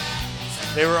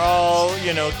 They were all,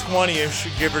 20-ish,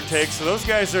 give or take. So those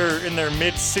guys are in their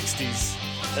mid-60s,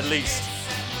 at least.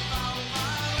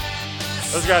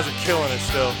 Those guys are killing it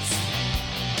still.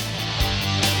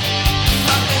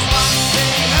 But there's one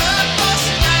thing her boss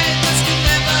neighbors can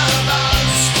never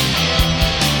boast.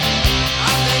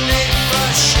 Underneath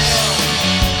her shell,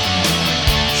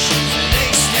 she's an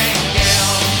East End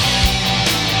girl.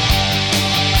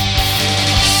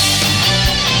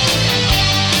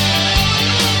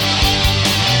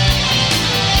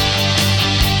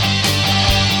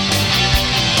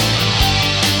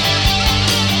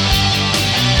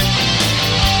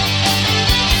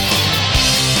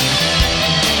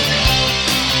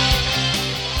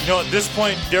 At this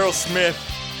point, Daryl Smith,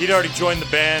 he'd already joined the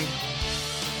band.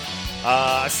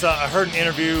 I heard an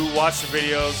interview, watched the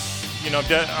videos.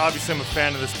 Obviously I'm a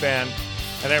fan of this band.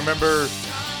 And I remember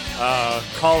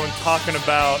Colin talking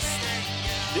about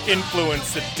the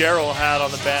influence that Daryl had on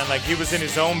the band. Like, he was in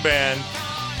his own band,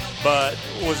 but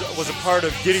was a part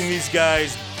of getting these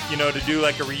guys, to do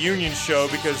like a reunion show,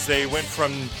 because they went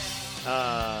from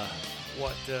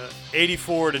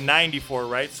 84 to 94,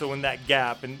 right? So in that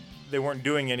gap, and they weren't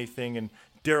doing anything, and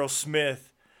Daryl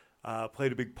Smith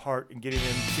played a big part in getting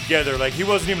them together. Like, he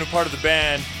wasn't even a part of the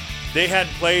band. They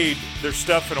hadn't played their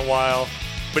stuff in a while,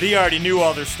 but he already knew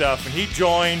all their stuff, and he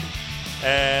joined,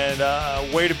 and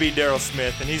way to be Daryl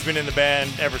Smith, and he's been in the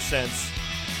band ever since.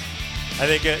 I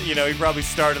think, he probably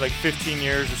started like 15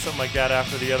 years or something like that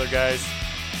after the other guys,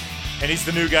 and he's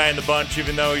the new guy in the bunch,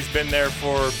 even though he's been there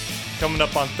for coming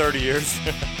up on 30 years.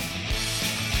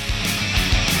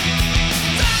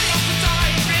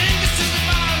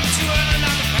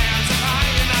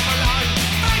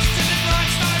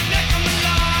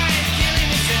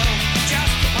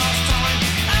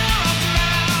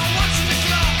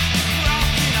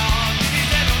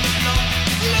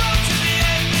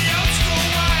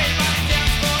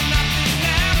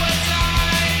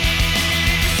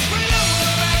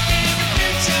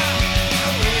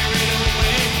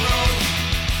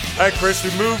 All right, Chris, we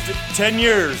moved 10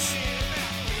 years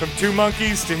from Two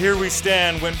Monkeys to Here We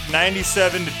Stand, went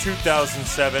 97 to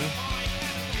 2007.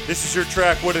 This is your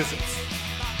track. What is it?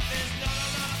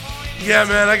 Yeah,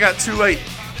 man, I got Too Late.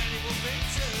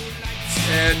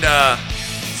 And,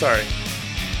 sorry.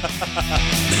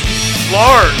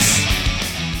 Lars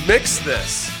mixed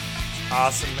this.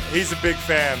 Awesome. He's a big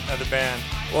fan of the band.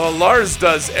 Well, Lars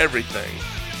does everything.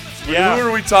 Yeah. Who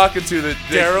are we talking to?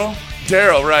 Daryl?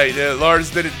 Daryl, right. Lars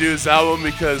didn't do his album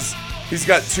because he's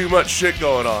got too much shit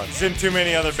going on. He's in too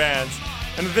many other bands.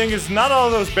 And the thing is, not all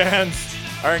those bands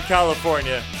are in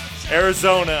California.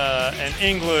 Arizona and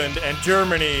England and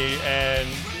Germany and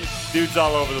dudes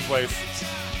all over the place.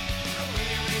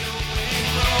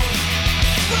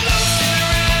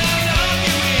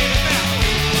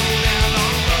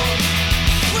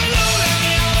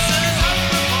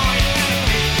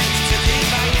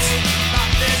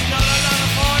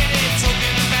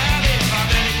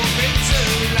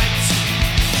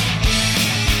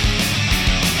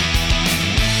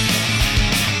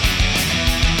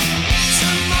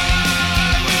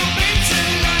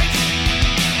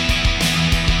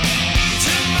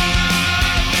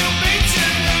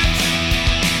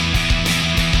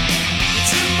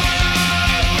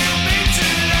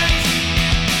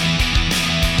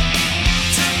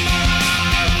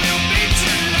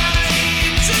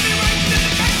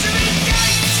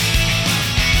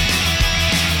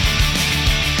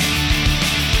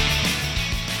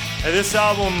 This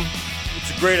album, it's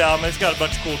a great album. It's got a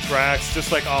bunch of cool tracks,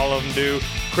 just like all of them do.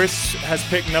 Chris has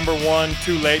picked number 1,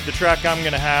 Too Late. The track I'm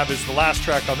going to have is the last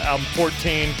track on the album,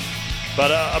 14.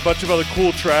 But a bunch of other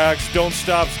cool tracks. Don't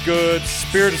Stop's good.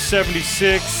 Spirit of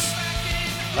 76.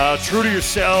 True to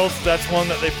Yourself, that's one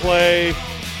that they play.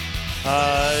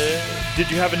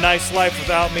 Did You Have a Nice Life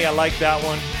Without Me? I like that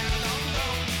one.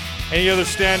 Any other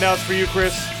standouts for you,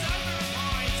 Chris?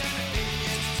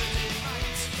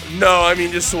 No, I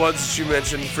mean, just the ones that you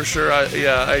mentioned, for sure.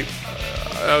 That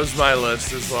was my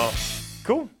list as well.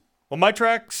 Cool. Well, my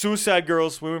track, Suicide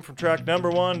Girls, we went from track number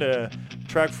 1 to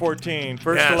track 14.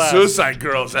 First to last. Suicide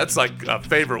Girls, that's like a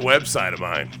favorite website of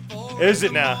mine. Is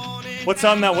it now? What's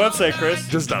on that website, Chris?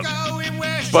 Just a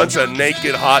bunch of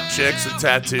naked hot chicks with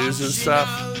tattoos and stuff.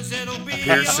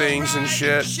 Piercings and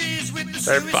shit.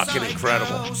 They're fucking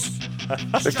incredible.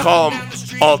 They call them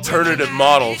alternative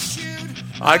models.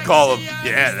 I call them,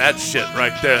 that shit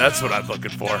right there. That's what I'm looking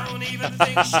for.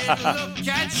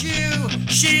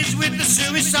 She's with the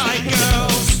Suicide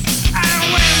Girls. And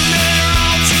when they're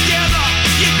all together,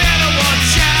 you better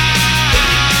watch out.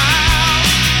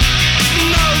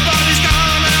 Nobody's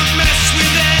gonna mess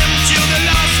with them till the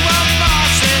last one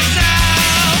passes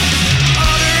out.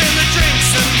 Ordering the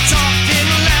drinks and talking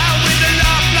loud with a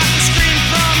laugh like a scream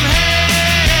from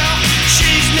hell.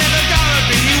 She's never gonna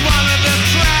be one of the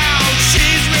crowd.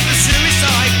 She's with the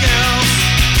Suicide Girls.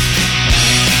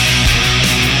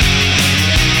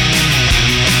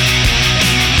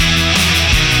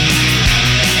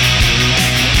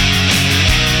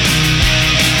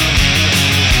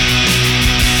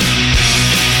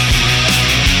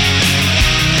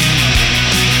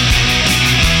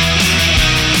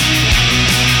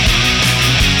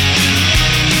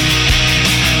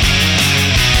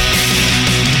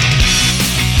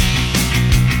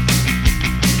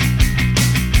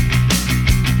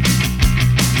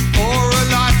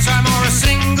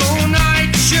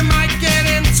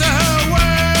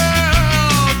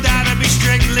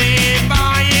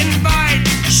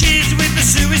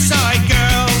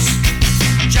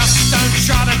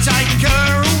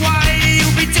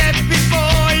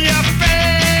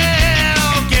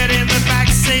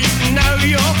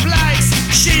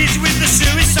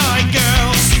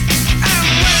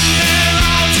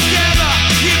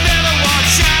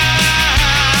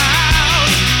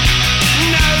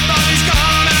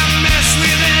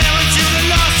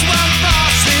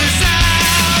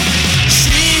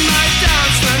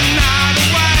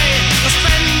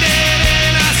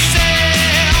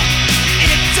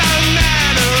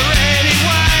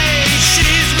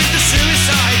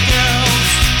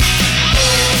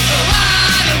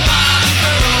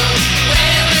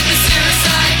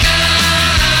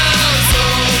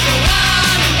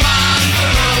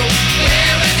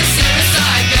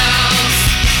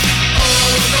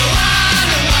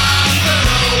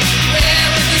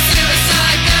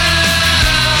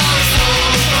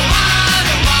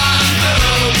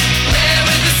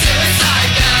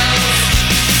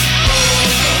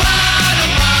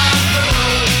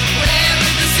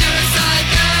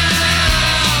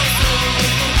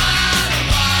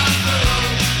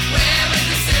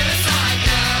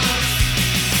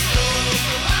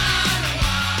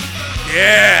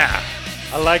 Yeah.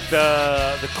 I like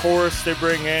the chorus they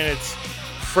bring in. It's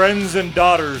friends and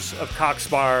daughters of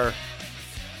Cockspire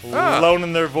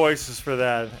loaning their voices for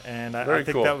that. And I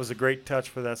think cool. that was a great touch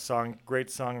for that song. Great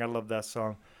song. I love that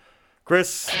song.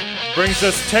 Chris brings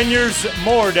us 10 years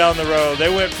more down the road.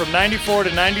 They went from 94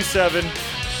 to 97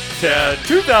 to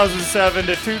 2007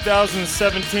 to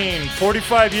 2017.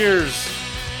 45 years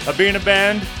of being a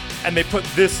band, and they put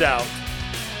this out.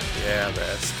 Yeah, man,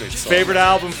 that's a great song. Favorite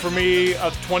album for me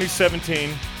of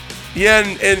 2017. Yeah,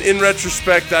 and in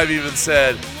retrospect, I've even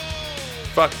said,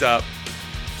 fucked up.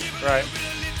 Right.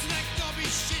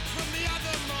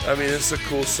 I mean, it's a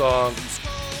cool song.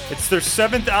 It's their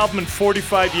 7th album in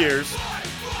 45 years.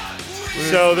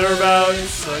 So they're about,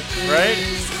 right?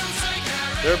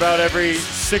 They're about every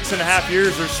 6.5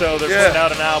 years or so they're putting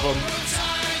out an album.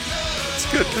 It's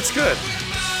good. It's good.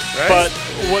 Right? But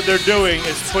what they're doing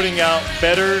is putting out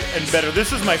better and better.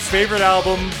 This is my favorite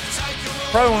album,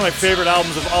 probably one of my favorite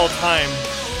albums of all time,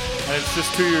 and it's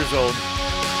just 2 years old.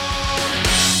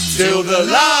 Till the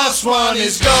last one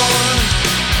is gone.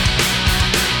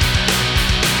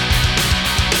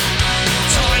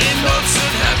 Tying knots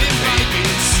and having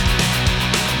babies.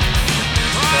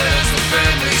 Right as the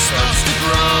family starts to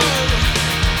grow.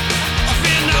 I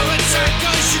feel no attack,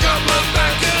 cause you got my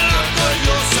back and I've got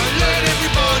yours, so let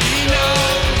everybody know.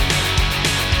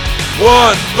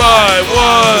 One by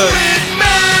one. With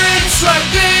minds like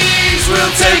these,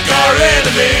 we'll take our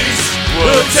enemies.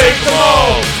 We'll take them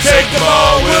all,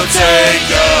 we'll take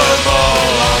them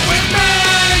all. With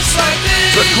minds like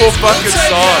these, It's a cool fucking we'll take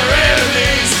song, our man.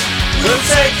 enemies. We'll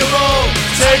take them all,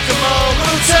 we'll take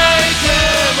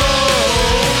them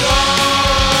all on.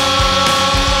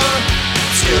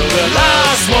 Till the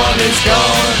last one is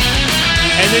gone.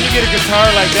 And then you get a guitar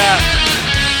like that.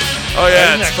 Oh,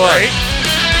 yeah, Isn't it's that fun. great?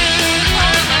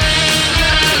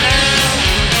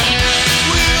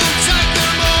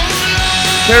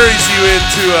 Carries you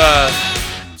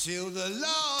Till the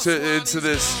last into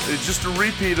this, it's just a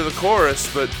repeat of the chorus,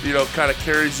 but, you know, kind of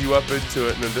carries you up into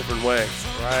it in a different way.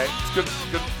 Right. It's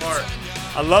good part.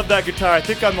 I love that guitar. I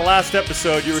think on the last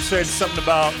episode you were saying something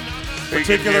about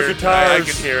particular I guitars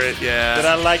can hear it, yeah. that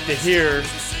I like to hear.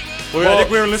 Well, I Well, think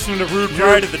we were listening to Rude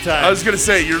Pride at the time. I was gonna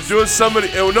say you're doing somebody.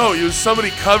 Oh no, it was somebody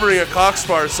covering a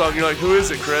Cockspire song. You're like, who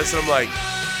is it, Chris? And I'm like,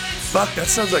 fuck, that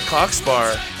sounds like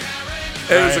Cockspire.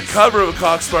 And it was Right. a cover of a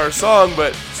Cockspire song,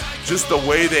 but just the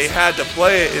way they had to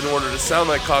play it in order to sound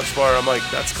like Cockspire, I'm like,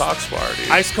 that's Cockspire, dude.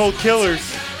 Ice Cold Killers.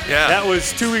 Yeah. That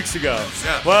was 2 weeks ago.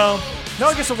 Yeah. Well, no,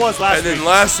 I guess it was last And then week.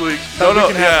 last week, About a week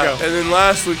and a half ago. And then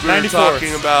last week we were 94th.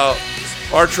 talking about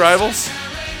Arch Rivals.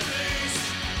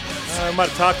 I might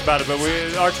have talked about it, but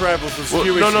Arch Rivals was a Well,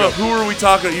 few weeks no, ago. who were we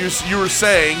talking? You were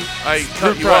saying I cut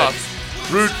Rude you Pride.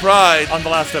 off. Rude Pride. On the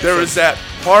last episode. There was that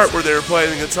part where they were playing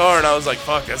the guitar, and I was like,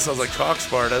 "Fuck, that sounds like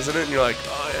Cockspire, doesn't it?" And you're like,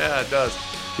 "Oh yeah, it does."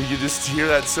 You can just hear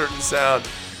that certain sound,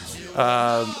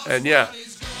 and yeah,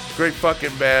 great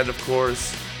fucking band, of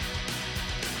course.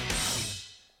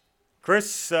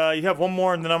 Chris, you have one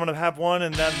more, and then I'm going to have one,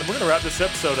 and then we're going to wrap this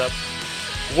episode up.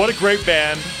 What a great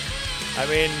band. I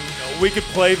mean, we could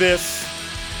play this.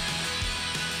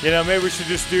 You know, maybe we should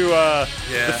just do the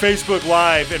Facebook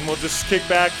Live, and we'll just kick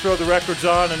back, throw the records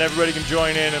on, and everybody can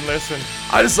join in and listen.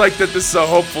 I just like that this is a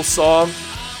hopeful song,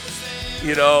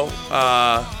 you know,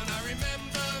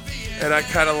 and I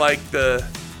kind of like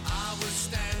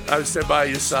I would stand by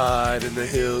your side in the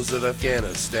hills of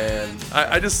Afghanistan.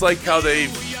 I just like how they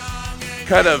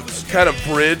kind of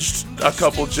bridged a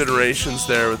couple generations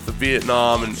there with the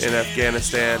Vietnam and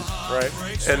Afghanistan. Right.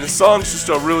 And the song's just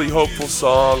a really hopeful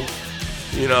song,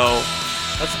 you know.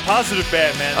 That's a positive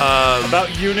band, man.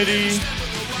 About unity.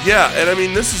 Yeah, and I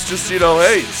mean, this is just, you know,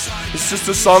 hey, it's just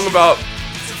a song about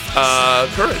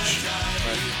courage,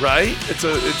 right?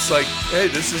 It's like, hey,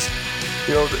 this is,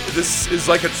 you know, this is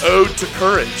like an ode to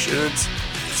courage, and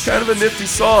it's kind of a nifty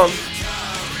song.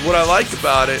 What I liked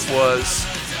about it was,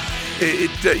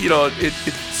 it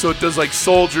so it does like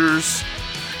soldiers,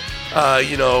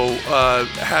 you know,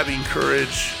 having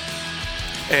courage,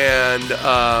 and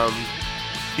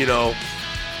you know,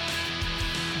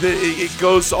 it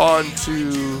goes on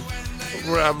to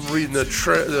where I'm reading the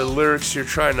lyrics here,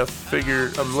 trying to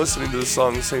figure. I'm listening to the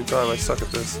song at the same time. I suck at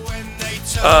this.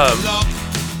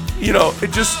 You know,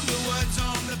 it just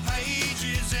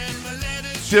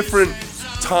different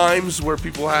times where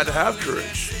people had to have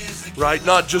courage, right?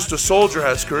 Not just a soldier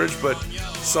has courage, but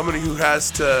somebody who has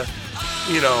to,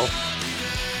 you know,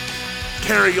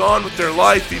 carry on with their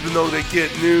life even though they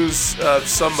get news of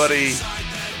somebody,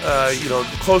 you know,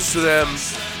 close to them,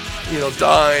 you know,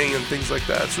 dying and things like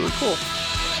that. It's really cool.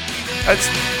 That's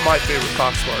my favorite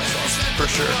Cockspire song, for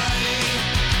sure.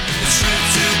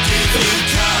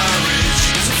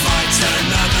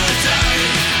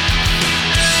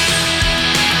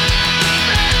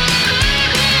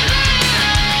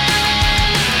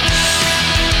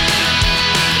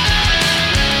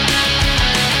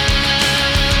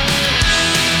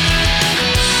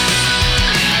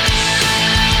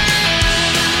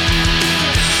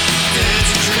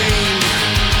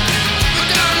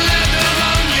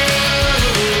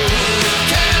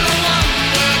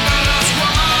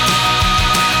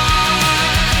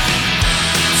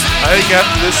 I think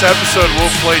after this episode,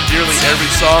 we'll play nearly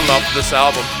every song off this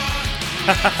album.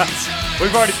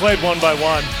 We've already played one by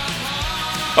one.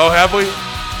 Oh, have we?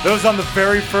 That was on the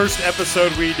very first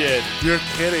episode we did. You're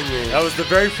kidding me. That was the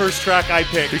very first track I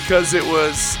picked. Because it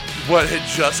was what had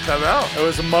just come out. It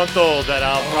was a month old, that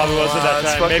album. Probably wasn't that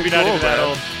that's time. Maybe fucking not cool, even that man.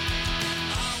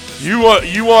 old.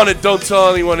 You wanted Don't Tell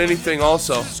Anyone Anything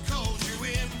also.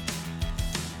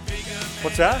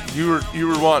 What's that? You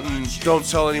were wanting Don't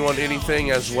Tell Anyone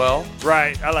Anything as well.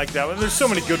 Right, I like that one. There's so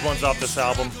many good ones off this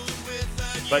album.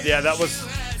 But yeah, that was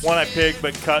one I picked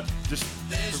but cut just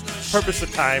for purpose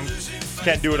of time.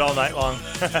 Can't do it all night long.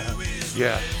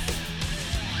 Yeah.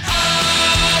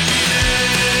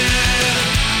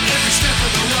 Every step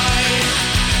of the way,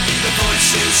 the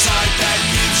voice inside that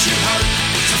gives you hope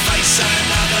to face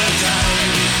another day.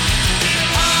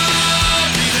 I'll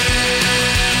be there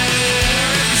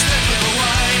every step of the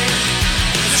way,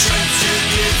 the strength to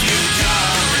give you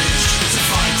courage to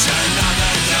fight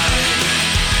another day.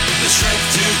 The strength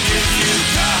to give you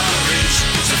courage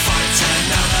to fight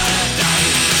another day.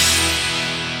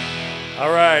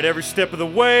 All right, every step of the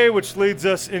way, which leads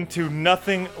us into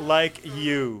Nothing Like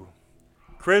You.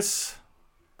 Chris,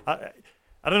 I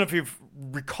don't know if you've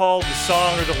recalled the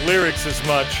song or the lyrics as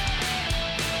much,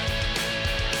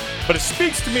 but it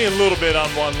speaks to me a little bit on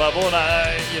one level, and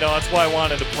that's why I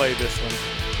wanted to play this one.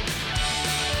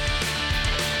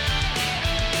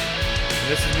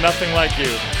 And this is Nothing Like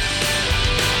You.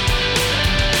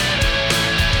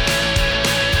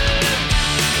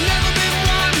 Never been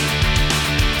one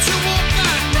to walk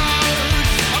that road.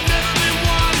 I've never been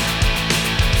one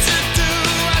to do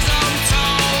as I'm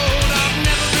told. I've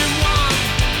never been one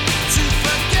to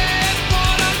forget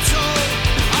what I'm told.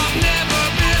 I've never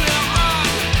been at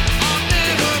home. I've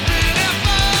never been at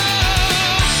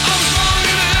home. I was born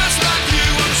in a house like you,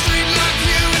 on a street like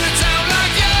you, in a town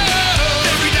like you.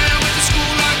 Every day I went to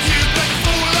school like you, played the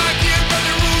fool like you, broke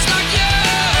the rules like you.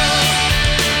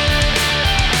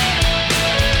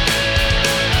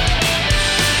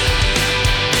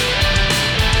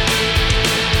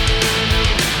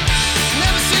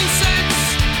 Never seen sense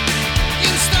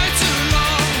in staying too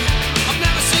long. I've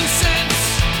never seen sense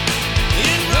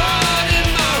in righting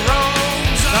my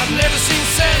wrongs. I've never seen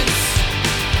sense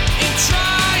in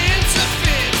trying to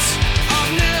fit.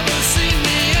 I've never seen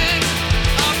the end.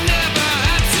 I've never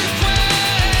had to quit.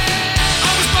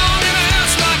 I was born in a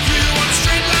house like you, on a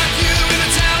street like you, in a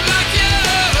town like you.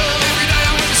 Every day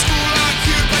I went to school like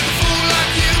you, played the fool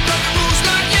like you, broke the rules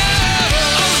like you.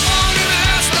 I was born in a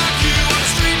house like you, on a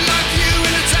street like you,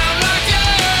 in a town like you.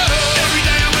 Every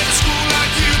day I went to school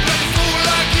like you, played the fool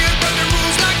like you, broke the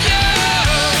rules like you.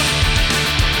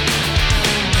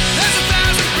 There's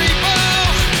 1,000 people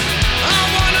I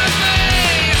wanna be,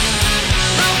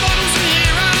 role models and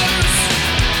heroes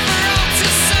for all to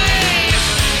see.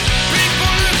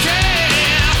 People who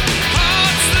care,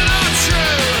 hearts that are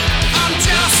true. I'm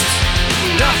just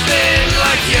nothing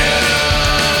like you.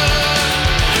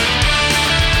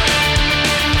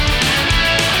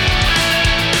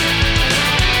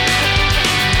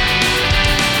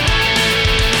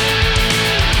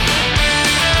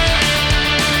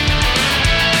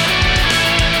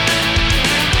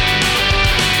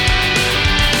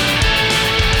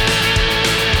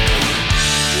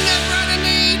 Never had a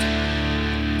need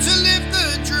to live the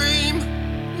dream.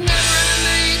 Never had a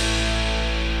need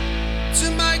to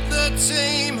make the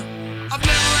team. I've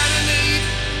never had a need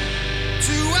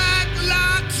to act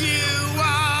like you.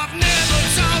 I've never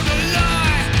told a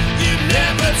lie. You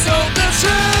never told the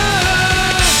truth.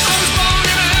 I was born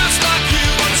in a house like you,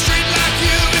 on a street like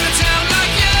you, in a town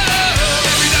like you.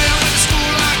 Every day I went to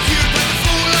school like you, played the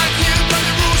fool like you, broke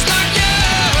the rules like you.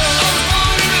 I was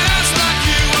born in a house like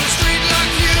you, on a street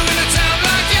like you, in a town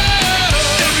like you.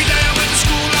 Every day I went to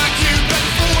school like you, played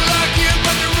the fool like you,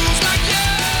 broke the rules like you.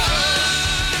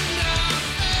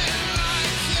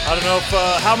 I don't know if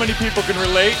how many people can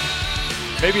relate.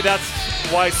 Maybe that's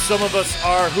why some of us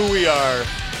are who we are,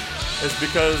 is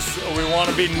because we want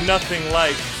to be nothing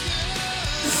like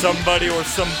somebody or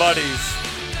somebodies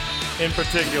in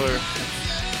particular.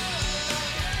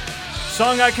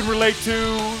 Song I can relate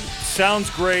to, sounds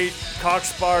great,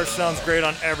 Cockspar sounds great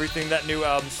on everything. That new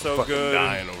album's so Fucking good.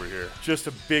 dying over here. Just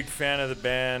a big fan of the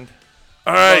band.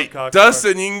 All right, Cockspar.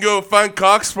 Dustin, you can go find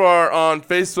Cockspar on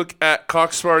Facebook at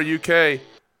Cockspar UK.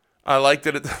 I like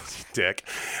that dick.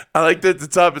 I like that at the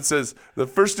top it says the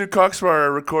first new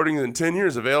Cockspar recording in 10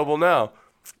 years available now.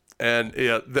 And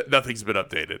yeah, nothing's been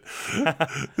updated.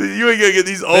 You ain't gonna get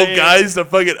these old guys to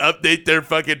fucking update their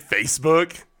fucking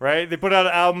Facebook. Right? They put out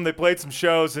an album, they played some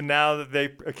shows, and now that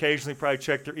they occasionally probably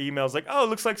check their emails like, oh, it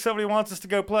looks like somebody wants us to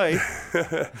go play.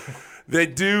 They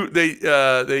do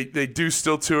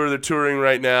still tour. They're touring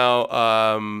right now,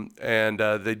 and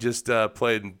they just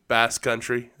played in Basque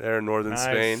Country there in northern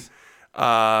Spain.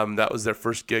 That was their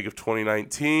first gig of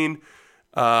 2019.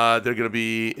 They're going to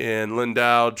be in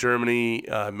Lindau, Germany,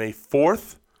 May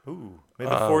 4th. Ooh, may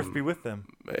the 4th be with them.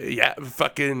 Yeah,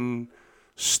 fucking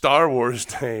Star Wars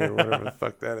Day or whatever the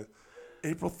fuck that is.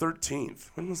 April 13th.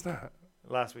 When was that?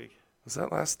 Last week. Was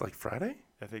that last, Friday?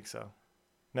 I think so.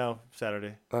 No,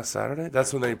 Saturday. Last Saturday?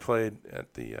 That's when they played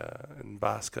at the in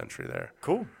Basque Country there.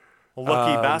 Cool. Well,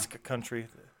 lucky Basque Country.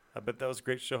 I bet that was a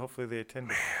great show. Hopefully they attended.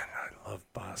 Man, I love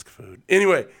Basque food.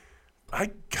 Anyway,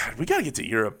 we got to get to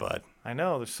Europe, bud. I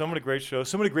know. There's so many great shows.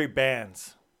 So many great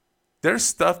bands. There's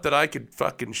stuff that I could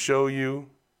fucking show you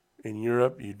in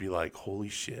Europe. You'd be like, holy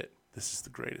shit, this is the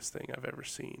greatest thing I've ever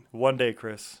seen. One day,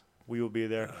 Chris, we will be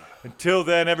there. Until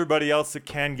then, everybody else that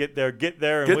can get there, get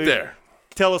there. And Get there.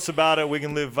 Tell us about it. We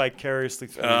can live vicariously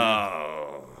through you.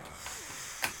 Oh.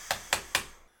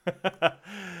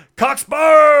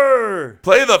 Cockspar!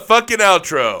 Play the fucking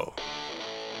outro.